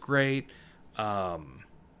that was great. I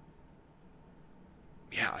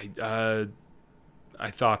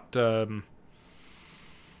thought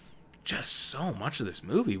just so much of this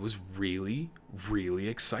movie was really, really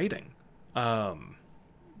exciting.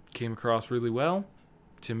 Came across really well.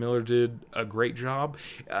 Tim Miller did a great job.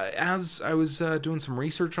 As I was doing some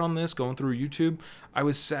research on this, going through YouTube, I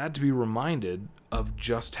was sad to be reminded of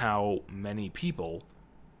just how many people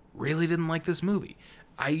really didn't like this movie.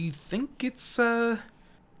 I think it's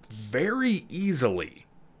very easily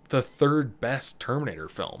the 3rd best Terminator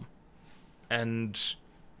film. And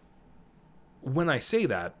when I say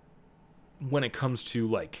that, when it comes to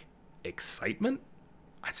like excitement,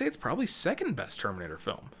 I'd say it's probably 2nd best Terminator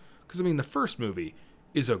film. Because I mean, the first movie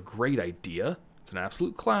is a great idea. It's an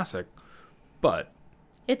absolute classic, but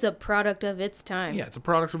it's a product of its time. Yeah, it's a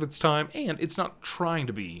product of its time, and it's not trying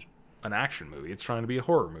to be an action movie. It's trying to be a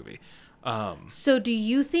horror movie. So do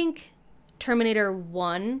you think Terminator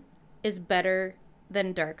 1 is better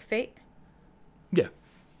than Dark Fate? Yeah.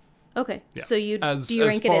 Okay. Yeah. So do you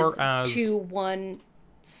rank it as 2, 1,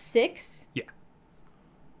 6? Yeah.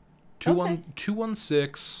 2, 1,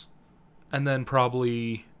 6, and then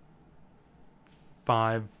probably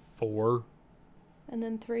 5, 4. And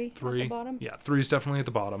then 3 at the bottom? Yeah, 3 is definitely at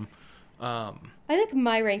the bottom. I think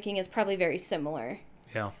my ranking is probably very similar.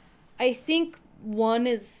 Yeah. I think 1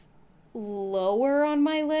 is lower on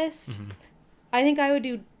my list. I think I would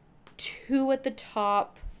do 2 at the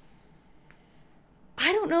top.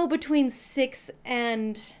 I don't know, between 6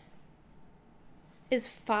 and... Is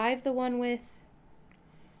 5 the one with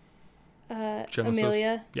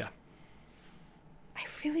Amelia? Yeah. I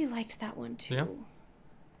really liked that one too. Yeah.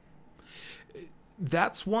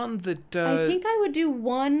 That's one that... I think I would do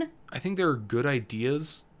 1. I think there are good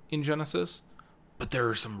ideas in Genesis, but there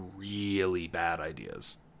are some really bad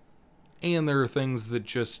ideas. And there are things that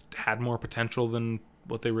just had more potential than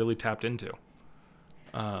what they really tapped into.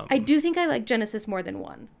 I do think I like Genesis more than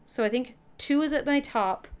 1. So I think 2 is at my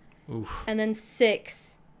top. Oof. And then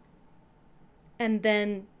 6. And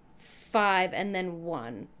then 5. And then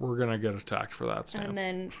 1. We're going to get attacked for that stance. And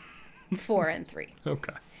then 4 and 3.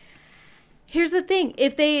 Okay. Here's the thing.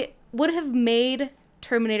 If they would have made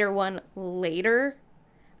Terminator 1 later,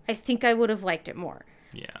 I think I would have liked it more.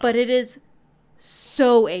 Yeah. But it is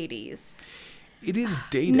so 80s. It is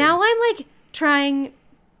dated. Now I'm like trying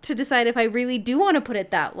to decide if I really do want to put it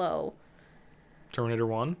that low. Terminator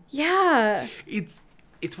 1? Yeah. It's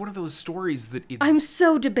one of those stories that I'm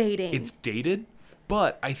so debating. It's dated,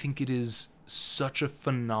 but I think it is such a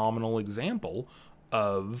phenomenal example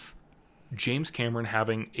of James Cameron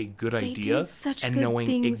having a good idea and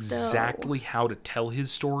knowing exactly how to tell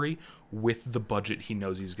his story with the budget he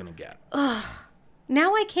knows he's going to get. Ugh.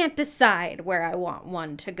 Now I can't decide where I want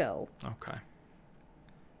one to go. Okay.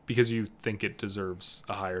 Because you think it deserves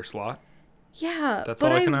a higher slot? Yeah, That's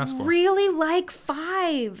but all I can ask for. I really like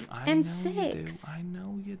 5 and 6. You do. I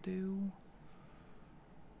know you do.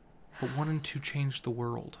 But 1 and 2 changed the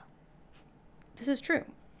world. This is true.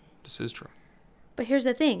 This is true. But here's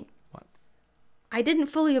the thing. What? I didn't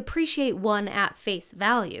fully appreciate 1 at face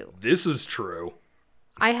value. This is true.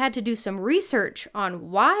 I had to do some research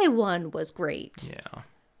on why 1 was great. Yeah.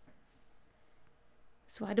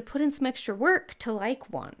 So I had to put in some extra work to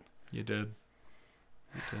like 1. You did.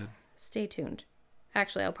 You did. Stay tuned.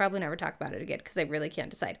 Actually, I'll probably never talk about it again because I really can't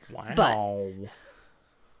decide. Wow. But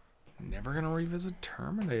never gonna revisit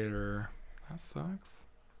Terminator. That sucks.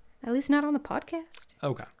 at least not on the podcast.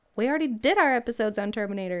 Okay. We already did our episodes on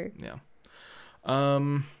Terminator. Yeah.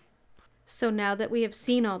 So now that we have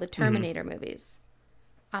seen all the Terminator movies,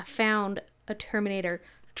 I found a Terminator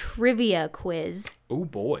trivia quiz. Oh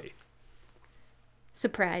boy.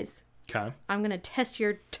 Surprise. Okay. I'm going to test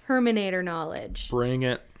your Terminator knowledge. Bring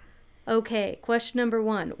it. Okay, question number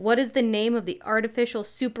 1. What is the name of the artificial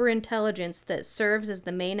superintelligence that serves as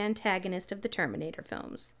the main antagonist of the Terminator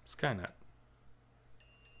films? Skynet.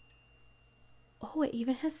 Oh, it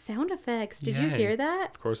even has sound effects. Did you Yay. hear that?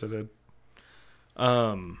 Of course I did.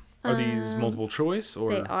 Are these multiple choice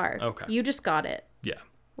or? They are. Okay. You just got it Yeah.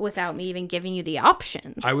 without me even giving you the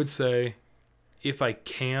options. I would say if I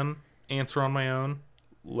can answer on my own,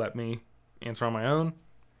 let me answer on my own,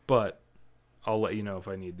 but I'll let you know if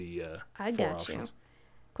I need the I 4 got options. you.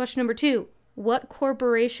 Question number 2. What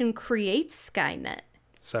corporation creates Skynet?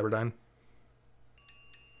 Cyberdyne.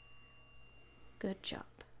 Good job.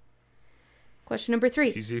 Question number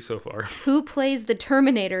 3. Easy so far. Who plays the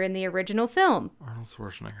Terminator in the original film? Arnold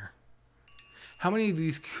Schwarzenegger. How many of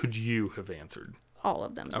these could you have answered? All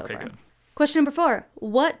of them so Okay, far. good. Question number 4.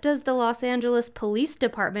 What does the Los Angeles Police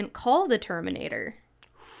Department call the Terminator?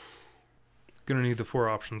 Gonna need the 4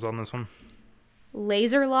 options on this one.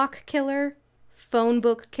 Laser lock killer, phone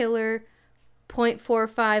book killer,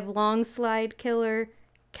 .45 long slide killer,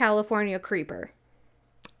 California creeper.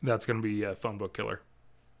 That's gonna be phone book killer.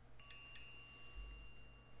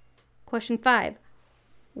 Question 5.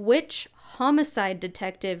 Which homicide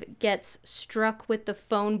detective gets struck with the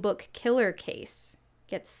phone book killer case?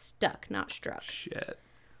 Gets stuck, not struck. Shit.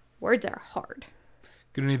 Words are hard.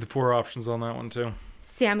 Gonna need the 4 options on that one too.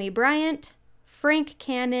 Sammy Bryant, Frank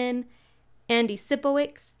Cannon, Andy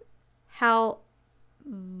Sipowicz, Hal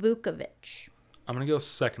Vukovich. I'm gonna go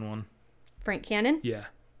second one. Frank Cannon? Yeah.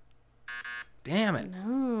 Damn it.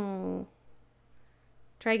 No.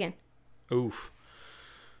 Try again. Oof.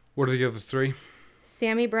 What are the other 3?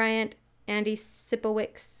 Sammy Bryant, Andy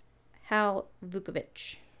Sipowicz, Hal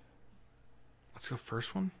Vukovich. Let's go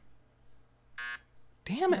first one.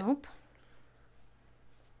 Damn it. Nope.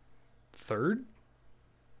 Third?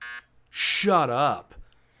 Shut up.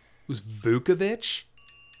 It was Vukovic?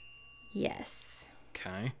 Yes.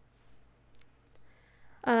 Okay.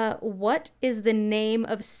 What is the name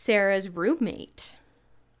of Sarah's roommate?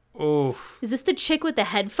 Oh, Is this the chick with the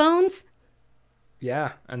headphones?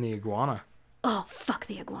 yeah, and the iguana. Oh, fuck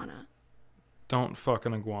the iguana. Don't fuck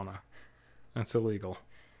an iguana. That's illegal.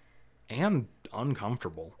 And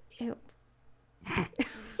uncomfortable. Ew.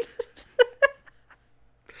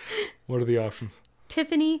 What are the options?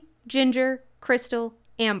 Tiffany, Ginger, Crystal,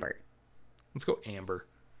 Amber. Let's go Amber.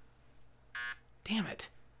 Damn it.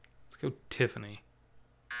 Let's go Tiffany.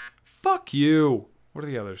 Fuck you. What are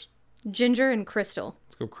the others? Ginger and Crystal.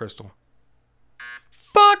 Let's go Crystal.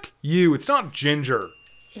 Fuck you. It's not Ginger.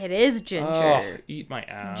 It is Ginger. Oh, eat my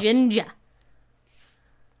ass. Ginger.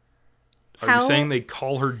 Are you saying they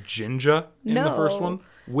call her Jinja in the first No. one?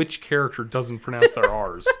 Which character doesn't pronounce their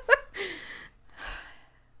R's?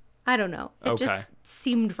 I don't know. It Okay. just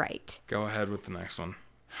seemed right. Go ahead with the next one.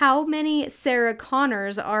 How many Sarah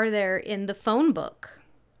Connors are there in the phone book?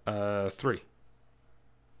 3.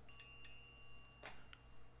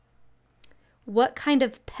 What kind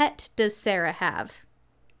of pet does Sarah have?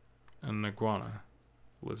 An iguana.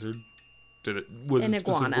 Lizard. Was An it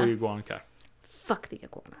specifically iguana. iguana? Okay. Fuck the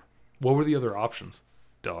iguana. What were the other options?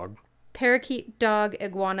 Dog. Parakeet, dog,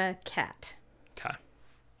 iguana, cat. Okay.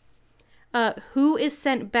 Who is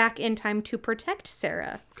sent back in time to protect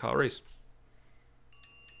Sarah? Kyle Reese.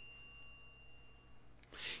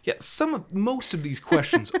 Yeah, most of these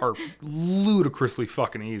questions are ludicrously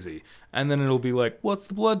fucking easy. And then it'll be like, what's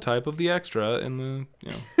the blood type of the extra in the,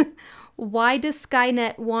 Why does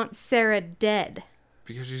Skynet want Sarah dead?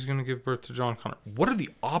 because she's going to give birth to John Connor. What are the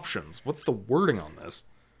options? What's the wording on this?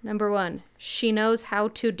 Number 1, she knows how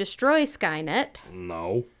to destroy Skynet.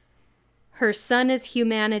 No. Her son is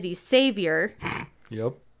humanity's savior.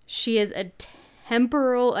 Yep. She is a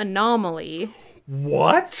temporal anomaly.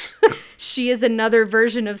 What? She is another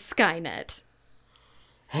version of Skynet.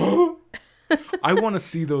 I want to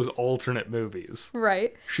see those alternate movies.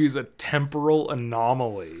 Right. She's a temporal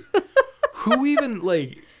anomaly. Who even,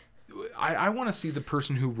 like... I want to see the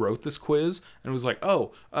person who wrote this quiz and was like,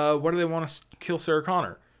 oh, why do they want to kill Sarah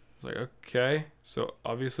Connor? I was like, okay, so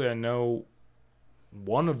obviously I know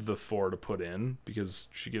one of the 4 to put in because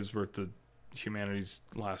she gives birth to humanity's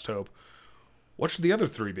last hope. What should the other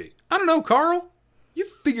 3 be? I don't know, Carl. You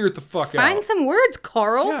figure it the fuck out. Find some words,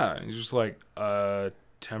 Carl. Yeah, and he's just like,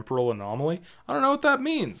 temporal anomaly? I don't know what that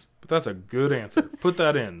means, but that's a good answer. Put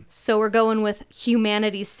that in. So we're going with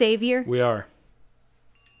humanity's savior? We are.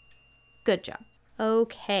 Good job.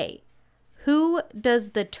 Okay. Who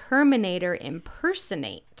does the Terminator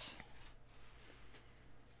impersonate?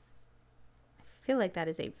 I feel like that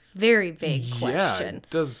is a very vague question. Yeah, it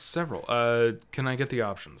does several. Can I get the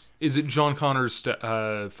options? Is it John Connor's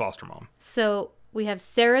foster mom? So we have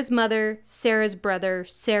Sarah's mother, Sarah's brother,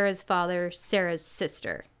 Sarah's father, Sarah's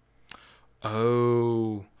sister.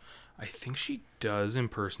 Oh, I think she does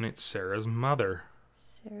impersonate Sarah's mother.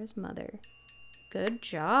 Sarah's mother. Good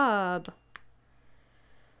job.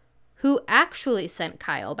 Who actually sent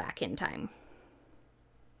Kyle back in time?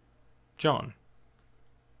 John.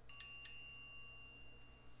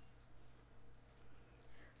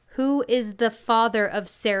 Who is the father of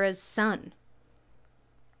Sarah's son?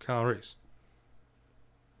 Kyle Reese.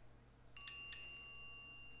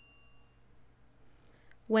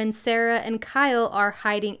 When Sarah and Kyle are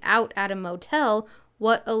hiding out at a motel,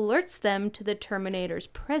 what alerts them to the Terminator's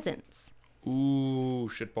presence? Ooh,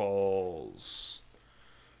 shitballs.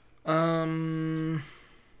 Gonna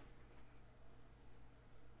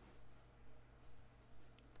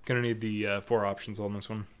need the 4 options on this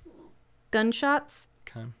one. Gunshots,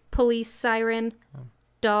 Okay. police siren,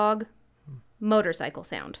 dog, motorcycle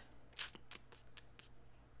sound.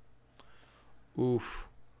 Oof.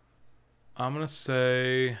 I'm gonna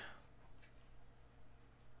say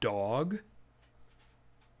dog.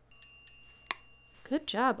 Good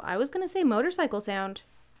job. I was going to say motorcycle sound.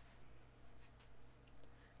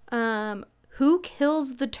 Who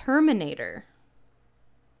kills the Terminator?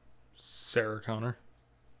 Sarah Connor.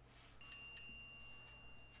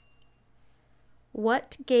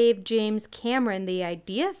 What gave James Cameron the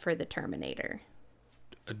idea for the Terminator?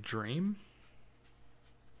 A dream?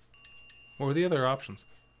 What were the other options?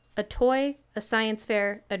 A toy, a science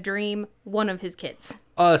fair, a dream, one of his kids.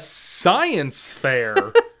 A science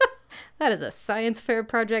fair. That is a science fair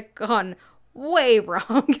project gone way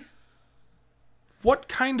wrong. What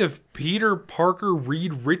kind of Peter Parker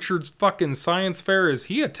Reed Richards fucking science fair is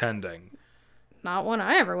he attending? Not one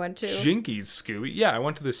I ever went to. Jinkies, Scooby. Yeah, I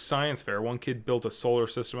went to this science fair. One kid built a solar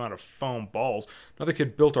system out of foam balls. Another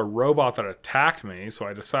kid built a robot that attacked me, so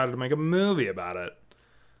I decided to make a movie about it.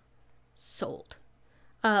 Sold.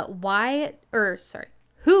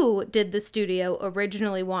 Who did the studio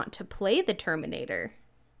originally want to play the Terminator?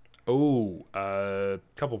 Oh, a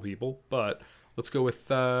couple people, but let's go with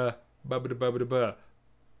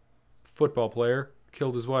football player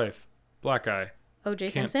killed his wife, black guy.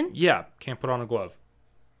 O.J. Simpson? Yeah, can't put on a glove.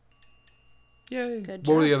 Yay! Good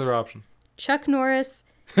What were job. the other options? Chuck Norris,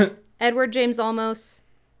 Edward James Olmos,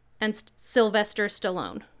 and Sylvester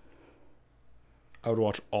Stallone. I would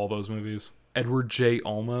watch all those movies. Edward J.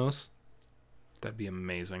 Olmos, that'd be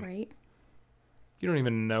amazing. Right? You don't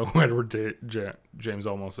even know who Edward James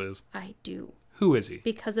Olmos is. I do. Who is he?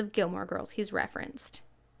 Because of Gilmore Girls, he's referenced.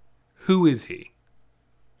 Who is he?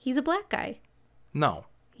 He's a black guy. No.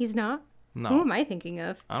 He's not? No. Who am I thinking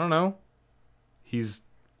of? I don't know. He's...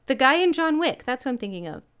 The guy in John Wick. That's who I'm thinking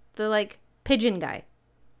of. The, pigeon guy.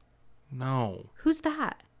 No. Who's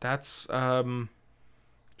that? That's,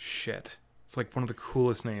 shit. It's like one of the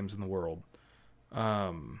coolest names in the world.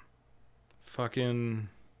 Fucking...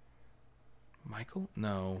 Michael?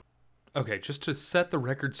 No. Okay, just to set the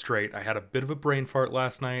record straight, I had a bit of a brain fart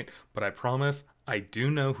last night, but I promise I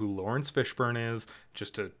do know who Lawrence Fishburne is,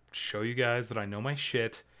 just to show you guys that I know my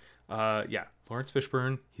shit. Yeah, Lawrence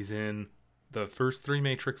Fishburne, he's in the first 3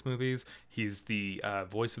 Matrix movies. He's the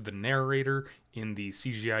voice of the narrator in the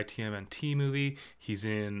CGI TMNT movie. He's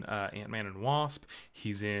in Ant-Man and Wasp.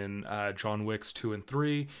 He's in John Wick's 2 and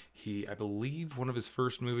 3. I believe one of his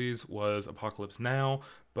first movies was Apocalypse Now.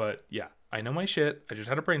 But yeah, I know my shit. I just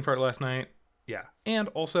had a brain fart last night. Yeah. And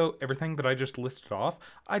also, everything that I just listed off,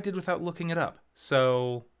 I did without looking it up.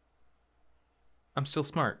 So, I'm still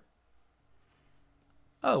smart.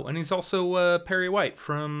 Oh, and he's also Perry White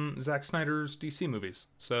from Zack Snyder's DC movies.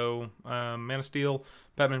 So, Man of Steel,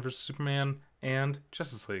 Batman vs. Superman, and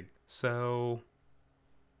Justice League. So,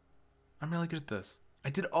 I'm really good at this. I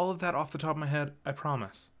did all of that off the top of my head, I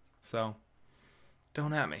promise. So,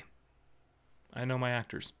 don't at me. I know my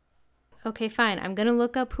actors. Okay, fine. I'm going to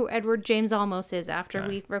look up who Edward James Olmos is after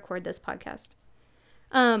we record this podcast.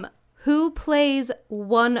 Who plays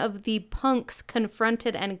one of the punks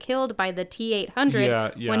confronted and killed by the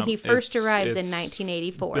T-800 when he first arrives in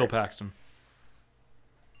 1984? Bill Paxton.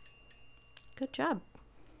 Good job.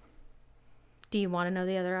 Do you want to know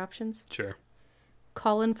the other options? Sure.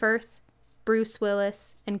 Colin Firth, Bruce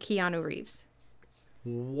Willis, and Keanu Reeves.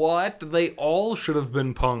 What? They all should have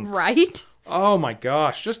been punks. Right? Oh my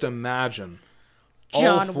gosh, just imagine.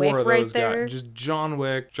 John all Wick four of right those there. guys. Just John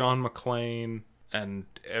Wick, John McClane, and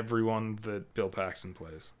everyone that Bill Paxton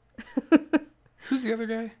plays. Who's the other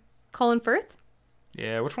guy? Colin Firth?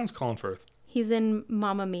 Yeah, which one's Colin Firth? He's in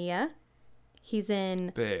Mamma Mia. He's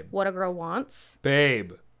in Babe. What a Girl Wants.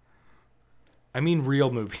 Babe. I mean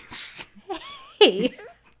real movies. Hey,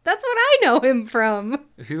 that's what I know him from.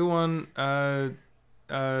 Is he the one,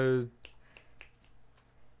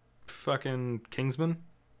 fucking Kingsman?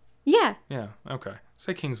 Yeah. Yeah, okay.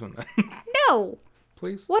 Say Kingsman then. No.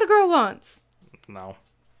 Please? What a Girl Wants. No.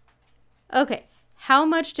 Okay. How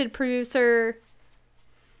much did producer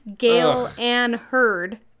Gail Ann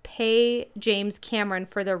Hurd pay James Cameron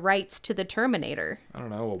for the rights to the Terminator? I don't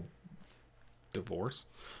know. Divorce?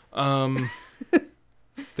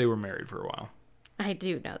 They were married for a while. I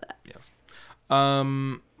do know that. Yes.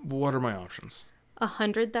 What are my options?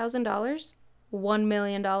 $100,000, $1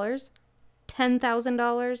 million,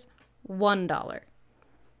 $10,000, $1.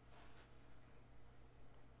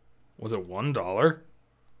 Was it $1?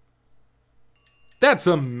 That's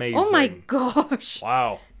amazing. Oh my gosh.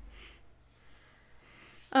 Wow.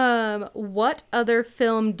 What other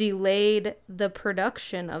film delayed the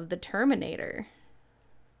production of the Terminator?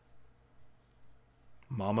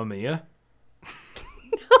 Mamma Mia?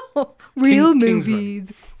 Real Kingsman.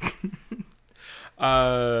 movies. What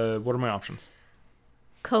are my options?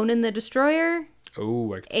 Conan the Destroyer,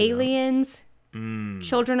 Oh, I can see Aliens, that.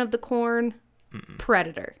 Children of the Corn,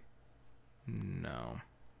 Predator. No.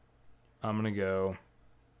 I'm gonna go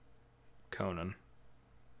Conan.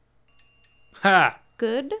 Ha!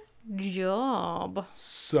 Good job.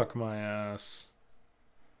 Suck my ass.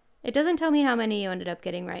 It doesn't tell me how many you ended up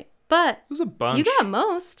getting right, but It was a bunch. you got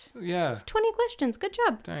most. Yeah. It's 20 questions. Good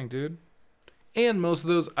job. Dang, dude. And most of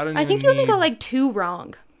those, I didn't I even think you only need... got like 2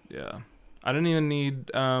 wrong. Yeah. I didn't even need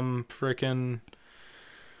frickin'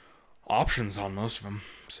 options on most of them.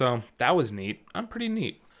 So, that was neat. I'm pretty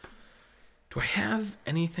neat. Do I have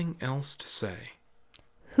anything else to say?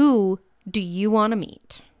 Who do you want to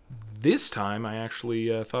meet? This time, I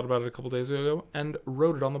actually thought about it a couple days ago and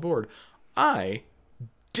wrote it on the board. I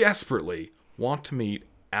desperately want to meet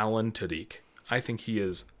Alan Tudyk. I think he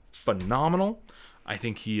is phenomenal. I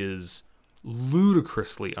think he is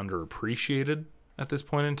ludicrously underappreciated at this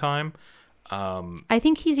point in time. I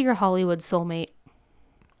think he's your Hollywood soulmate.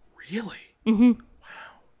 Really? Mm-hmm.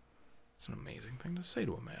 Wow. It's an amazing thing to say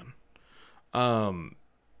to a man.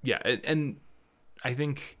 Yeah, and I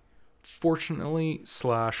think fortunately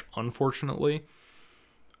 / unfortunately,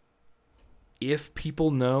 if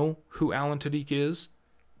people know who Alan Tudyk is,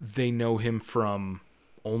 they know him from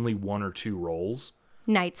only 1 or 2 roles.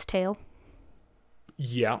 Knight's Tale.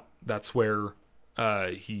 Yeah, that's where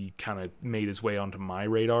he kind of made his way onto my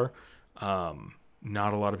radar.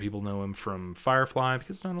 Not a lot of people know him from Firefly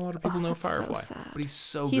because not a lot of people know that's so Firefly. sad. But he's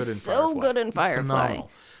so He's good in so Firefly. good in He's Firefly.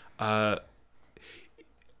 phenomenal.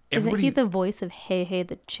 Isn't he the voice of Hey Hey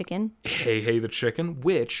the Chicken? Hey Hey the Chicken,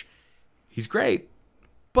 which he's great,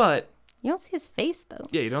 but You don't see his face, though.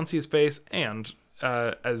 yeah, you don't see his face, and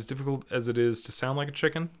as difficult as it is to sound like a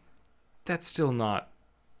chicken, that's still not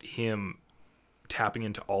him tapping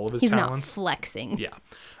into all of his He's talents. not flexing. Yeah.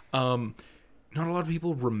 Not a lot of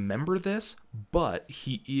people remember this, but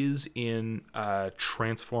he is in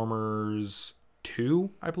Transformers 2,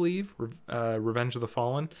 I believe, Revenge of the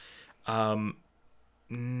Fallen.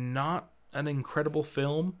 Not an incredible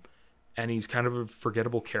film, and he's kind of a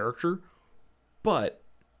forgettable character, but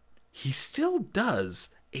he still does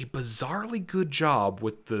a bizarrely good job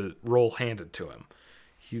with the role handed to him.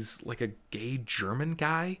 He's like a gay German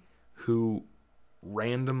guy who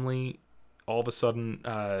randomly, all of a sudden,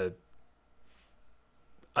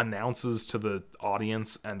 announces to the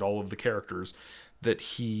audience and all of the characters that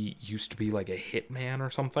he used to be like a hitman or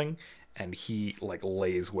something, and he like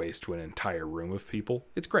lays waste to an entire room of people.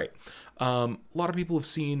 It's great. A lot of people have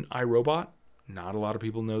seen iRobot. Not a lot of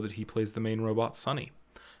people know that he plays the main robot, Sonny.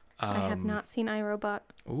 I have not seen iRobot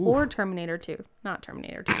Ooh. or Terminator 2. Not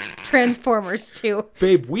Terminator 2. Transformers 2.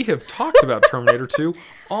 Babe, we have talked about Terminator 2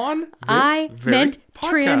 on this I very meant podcast.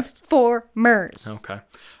 Transformers. Okay.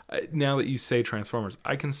 Now that you say Transformers,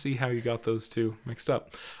 I can see how you got those two mixed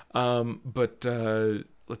up. But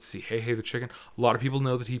let's see. Hey Hey the Chicken. A lot of people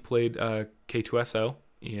know that he played K2SO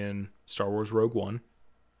in Star Wars Rogue One.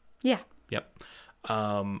 Yeah. Yep.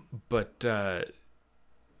 But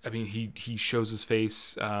I mean, he shows his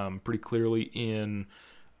face pretty clearly in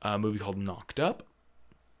a movie called Knocked Up.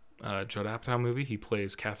 Judd Apatow movie. He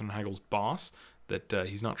plays Katherine Heigl's boss. That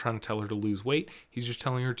he's not trying to tell her to lose weight. He's just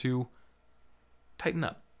telling her to tighten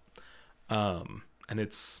up. And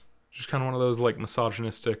it's just kind of one of those like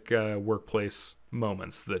misogynistic workplace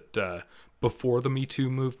moments that before the Me Too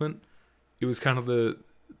movement, it was kind of the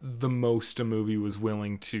most a movie was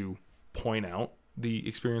willing to point out the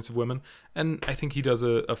experience of women. And I think he does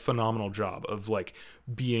a phenomenal job of like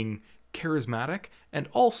being charismatic and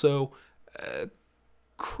also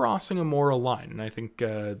crossing a moral line. And I think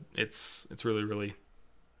it's really, really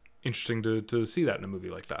interesting to see that in a movie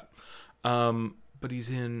like that. But he's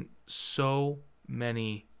in so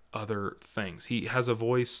many other things. He has a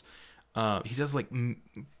voice. He does like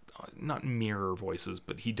not mirror voices,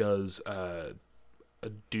 but he does a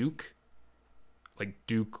Duke, like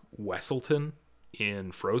Duke Weselton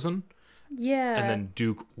in Frozen. Yeah. And then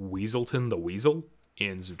Duke Weaselton the Weasel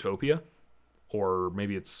in Zootopia. Or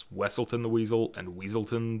maybe it's Weselton the Weasel and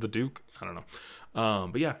Weaselton the Duke. I don't know.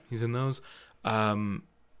 But yeah, he's in those. I'm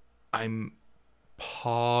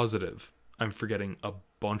positive I'm forgetting a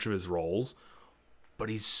bunch of his roles, but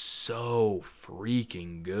he's so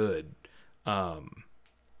freaking good.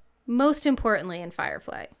 Most importantly in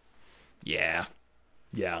Firefly. Yeah.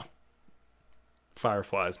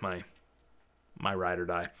 Firefly's my ride or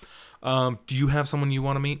die. Do you have someone you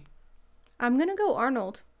want to meet? I'm going to go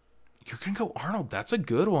Arnold. You're going to go Arnold. That's a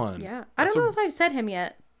good one. Yeah. I don't know if I've said him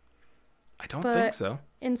yet. I don't think so.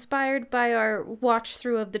 Inspired by our watch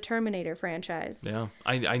through of the Terminator franchise. Yeah.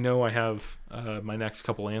 I know I have my next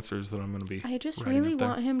couple answers that I'm going to be I just really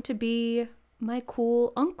want him to be my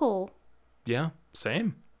cool uncle. Yeah,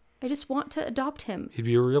 same. I just want to adopt him. He'd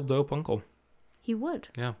be a real dope uncle. He would.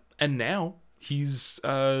 Yeah. And now he's,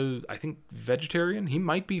 I think, vegetarian. He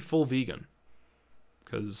might be full vegan.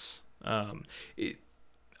 Because,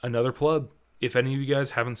 another plug. If any of you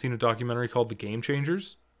guys haven't seen a documentary called The Game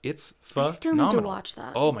Changers, it's phenomenal. I still need to watch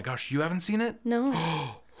that. Oh my gosh, you haven't seen it?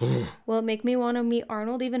 No. Will it make me want to meet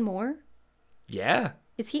Arnold even more? Yeah.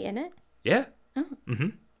 Is he in it? Yeah. Oh. Mm-hmm.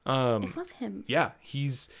 I love him. Yeah,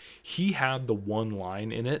 he had the one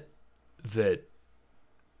line in it that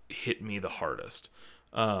hit me the hardest,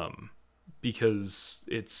 because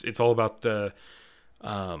it's all about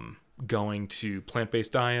going to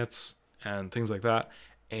plant-based diets and things like that.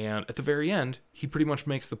 And at the very end, he pretty much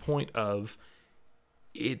makes the point of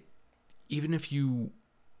it. Even if you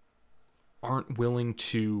aren't willing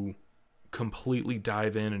to completely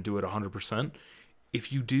dive in and do it 100%.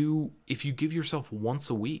 If you give yourself once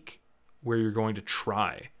a week where you're going to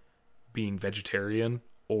try being vegetarian,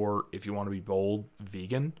 or if you want to be bold,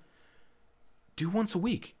 vegan, do once a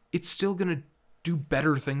week. It's still going to do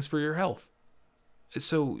better things for your health.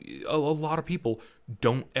 So a lot of people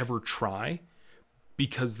don't ever try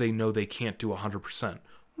because they know they can't do 100%.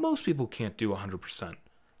 Most people can't do 100%.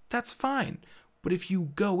 That's fine. But if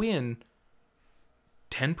you go in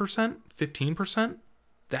 10%, 15%,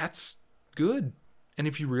 that's good. And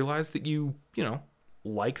if you realize that you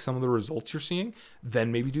like some of the results you're seeing,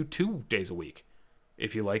 then maybe do 2 days a week.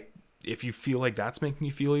 If you feel like that's making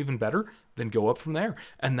you feel even better, then go up from there.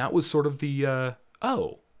 And that was sort of the,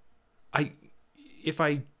 if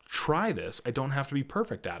I try this, I don't have to be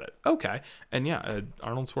perfect at it. Okay. And yeah,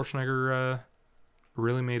 Arnold Schwarzenegger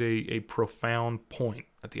really made a profound point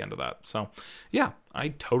at the end of that. So yeah, I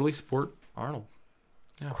totally support Arnold.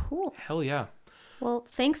 Yeah. Cool. Hell yeah. Well,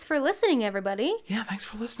 thanks for listening, everybody. Yeah, thanks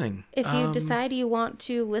for listening. If you decide you want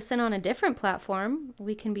to listen on a different platform,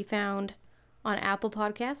 we can be found on Apple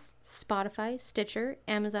Podcasts, Spotify, Stitcher,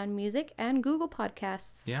 Amazon Music, and Google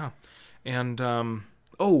Podcasts. Yeah. And,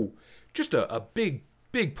 just a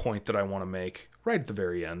big point that I want to make right at the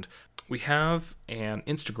very end. We have an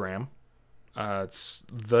Instagram. It's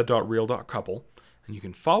the.real.couple. And you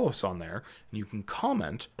can follow us on there. And you can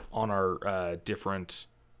comment on our different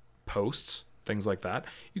posts, things like that.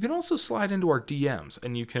 You can also slide into our DMs.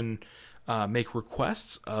 And you can make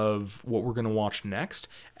requests of what we're going to watch next.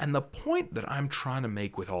 And the point that I'm trying to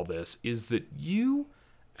make with all this is that you,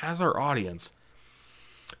 as our audience,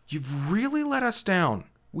 you've really let us down.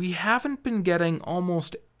 We haven't been getting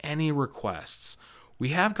almost any requests. We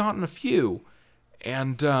have gotten a few,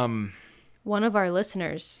 And One of our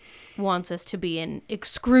listeners wants us to be in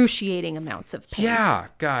excruciating amounts of pain. yeah,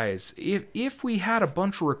 guys, if we had a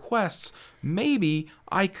bunch of requests, maybe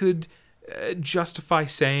I could justify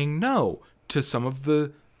saying no to some of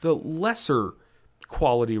the lesser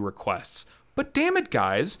quality requests. But damn it,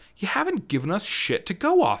 guys, you haven't given us shit to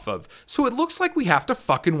go off of, so it looks like we have to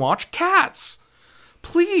fucking watch Cats.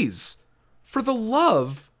 Please, for the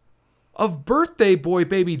love of birthday boy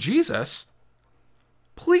baby Jesus,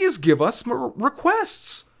 please give us more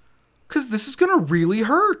requests, because this is going to really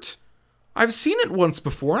hurt. I've seen it once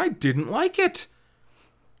before and I didn't like it.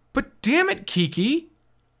 But damn it, Kiki,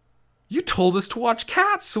 you told us to watch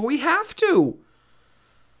Cats, so we have to.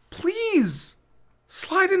 Please,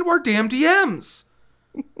 slide into our damn DMs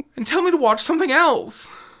and tell me to watch something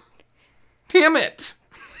else. Damn it.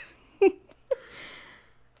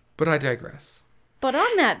 But I digress. But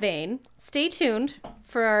on that vein, stay tuned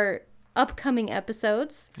for our upcoming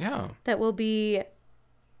episodes. Yeah. That will be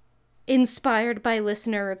inspired by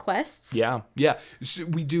listener requests. Yeah. So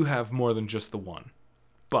we do have more than just the one.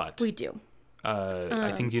 But We do.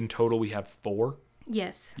 I think in total we have 4.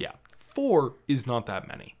 Yes. Yeah. 4 is not that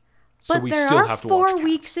many. So But we there still are have to watch 4 Cats.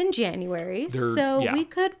 weeks in January, Yeah. we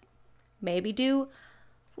could maybe do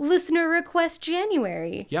listener request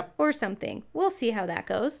January. Yep. Or something. We'll see how that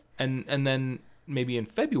goes. And then maybe in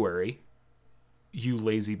February, you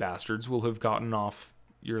lazy bastards will have gotten off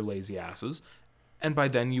your lazy asses. And by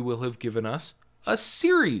then you will have given us a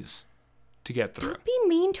series to get through. Don't be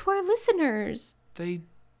mean to our listeners. They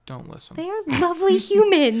don't listen. They are lovely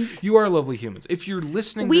humans. You are lovely humans. If you're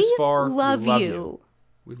listening We this far, love we love you.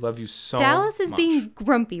 We love you so Dallas is much. being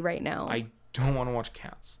grumpy right now. I don't want to watch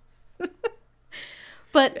Cats.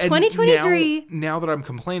 But And 2023, now that I'm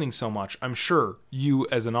complaining so much, I'm sure you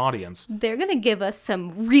as an audience, they're going to give us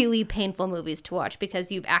some really painful movies to watch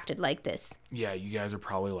because you've acted like this. yeah, you guys are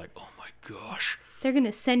probably like, oh my gosh. They're going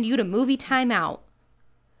to send you to movie timeout.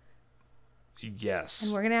 Yes.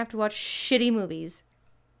 And we're going to have to watch shitty movies.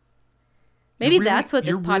 Maybe that's what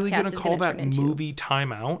this You're really podcast gonna is call going to that turn into. movie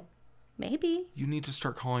timeout? Maybe. You need to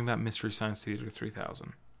start calling that Mystery Science Theater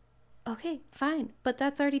 3000. Okay, fine. But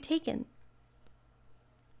that's already taken.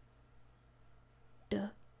 Duh.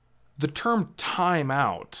 The term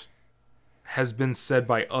timeout has been said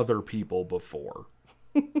by other people before.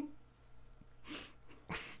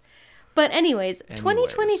 But anyways,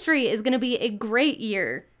 2023 is going to be a great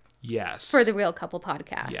year Yes. for the Real Couple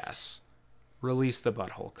podcast. Yes. Release the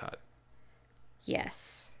butthole cut.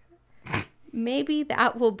 Yes. Maybe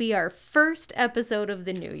that will be our first episode of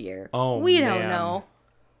the new year. Oh, we man. don't know.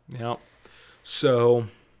 Yep. So,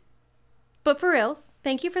 But for real,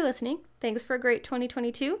 thank you for listening. Thanks for a great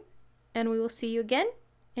 2022. And we will see you again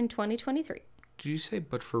in 2023. did you say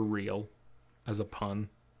but for real as a pun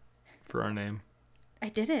for our name? I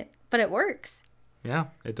didn't, but it works. Yeah,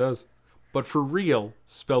 it does. But for real,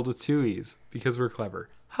 spelled with 2 E's, because we're clever.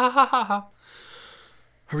 Ha ha ha ha.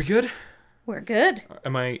 Are we good? We're good.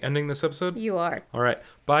 Am I ending this episode? You are. All right.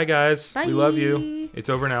 Bye, guys. Bye. We love you. It's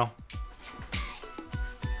over now.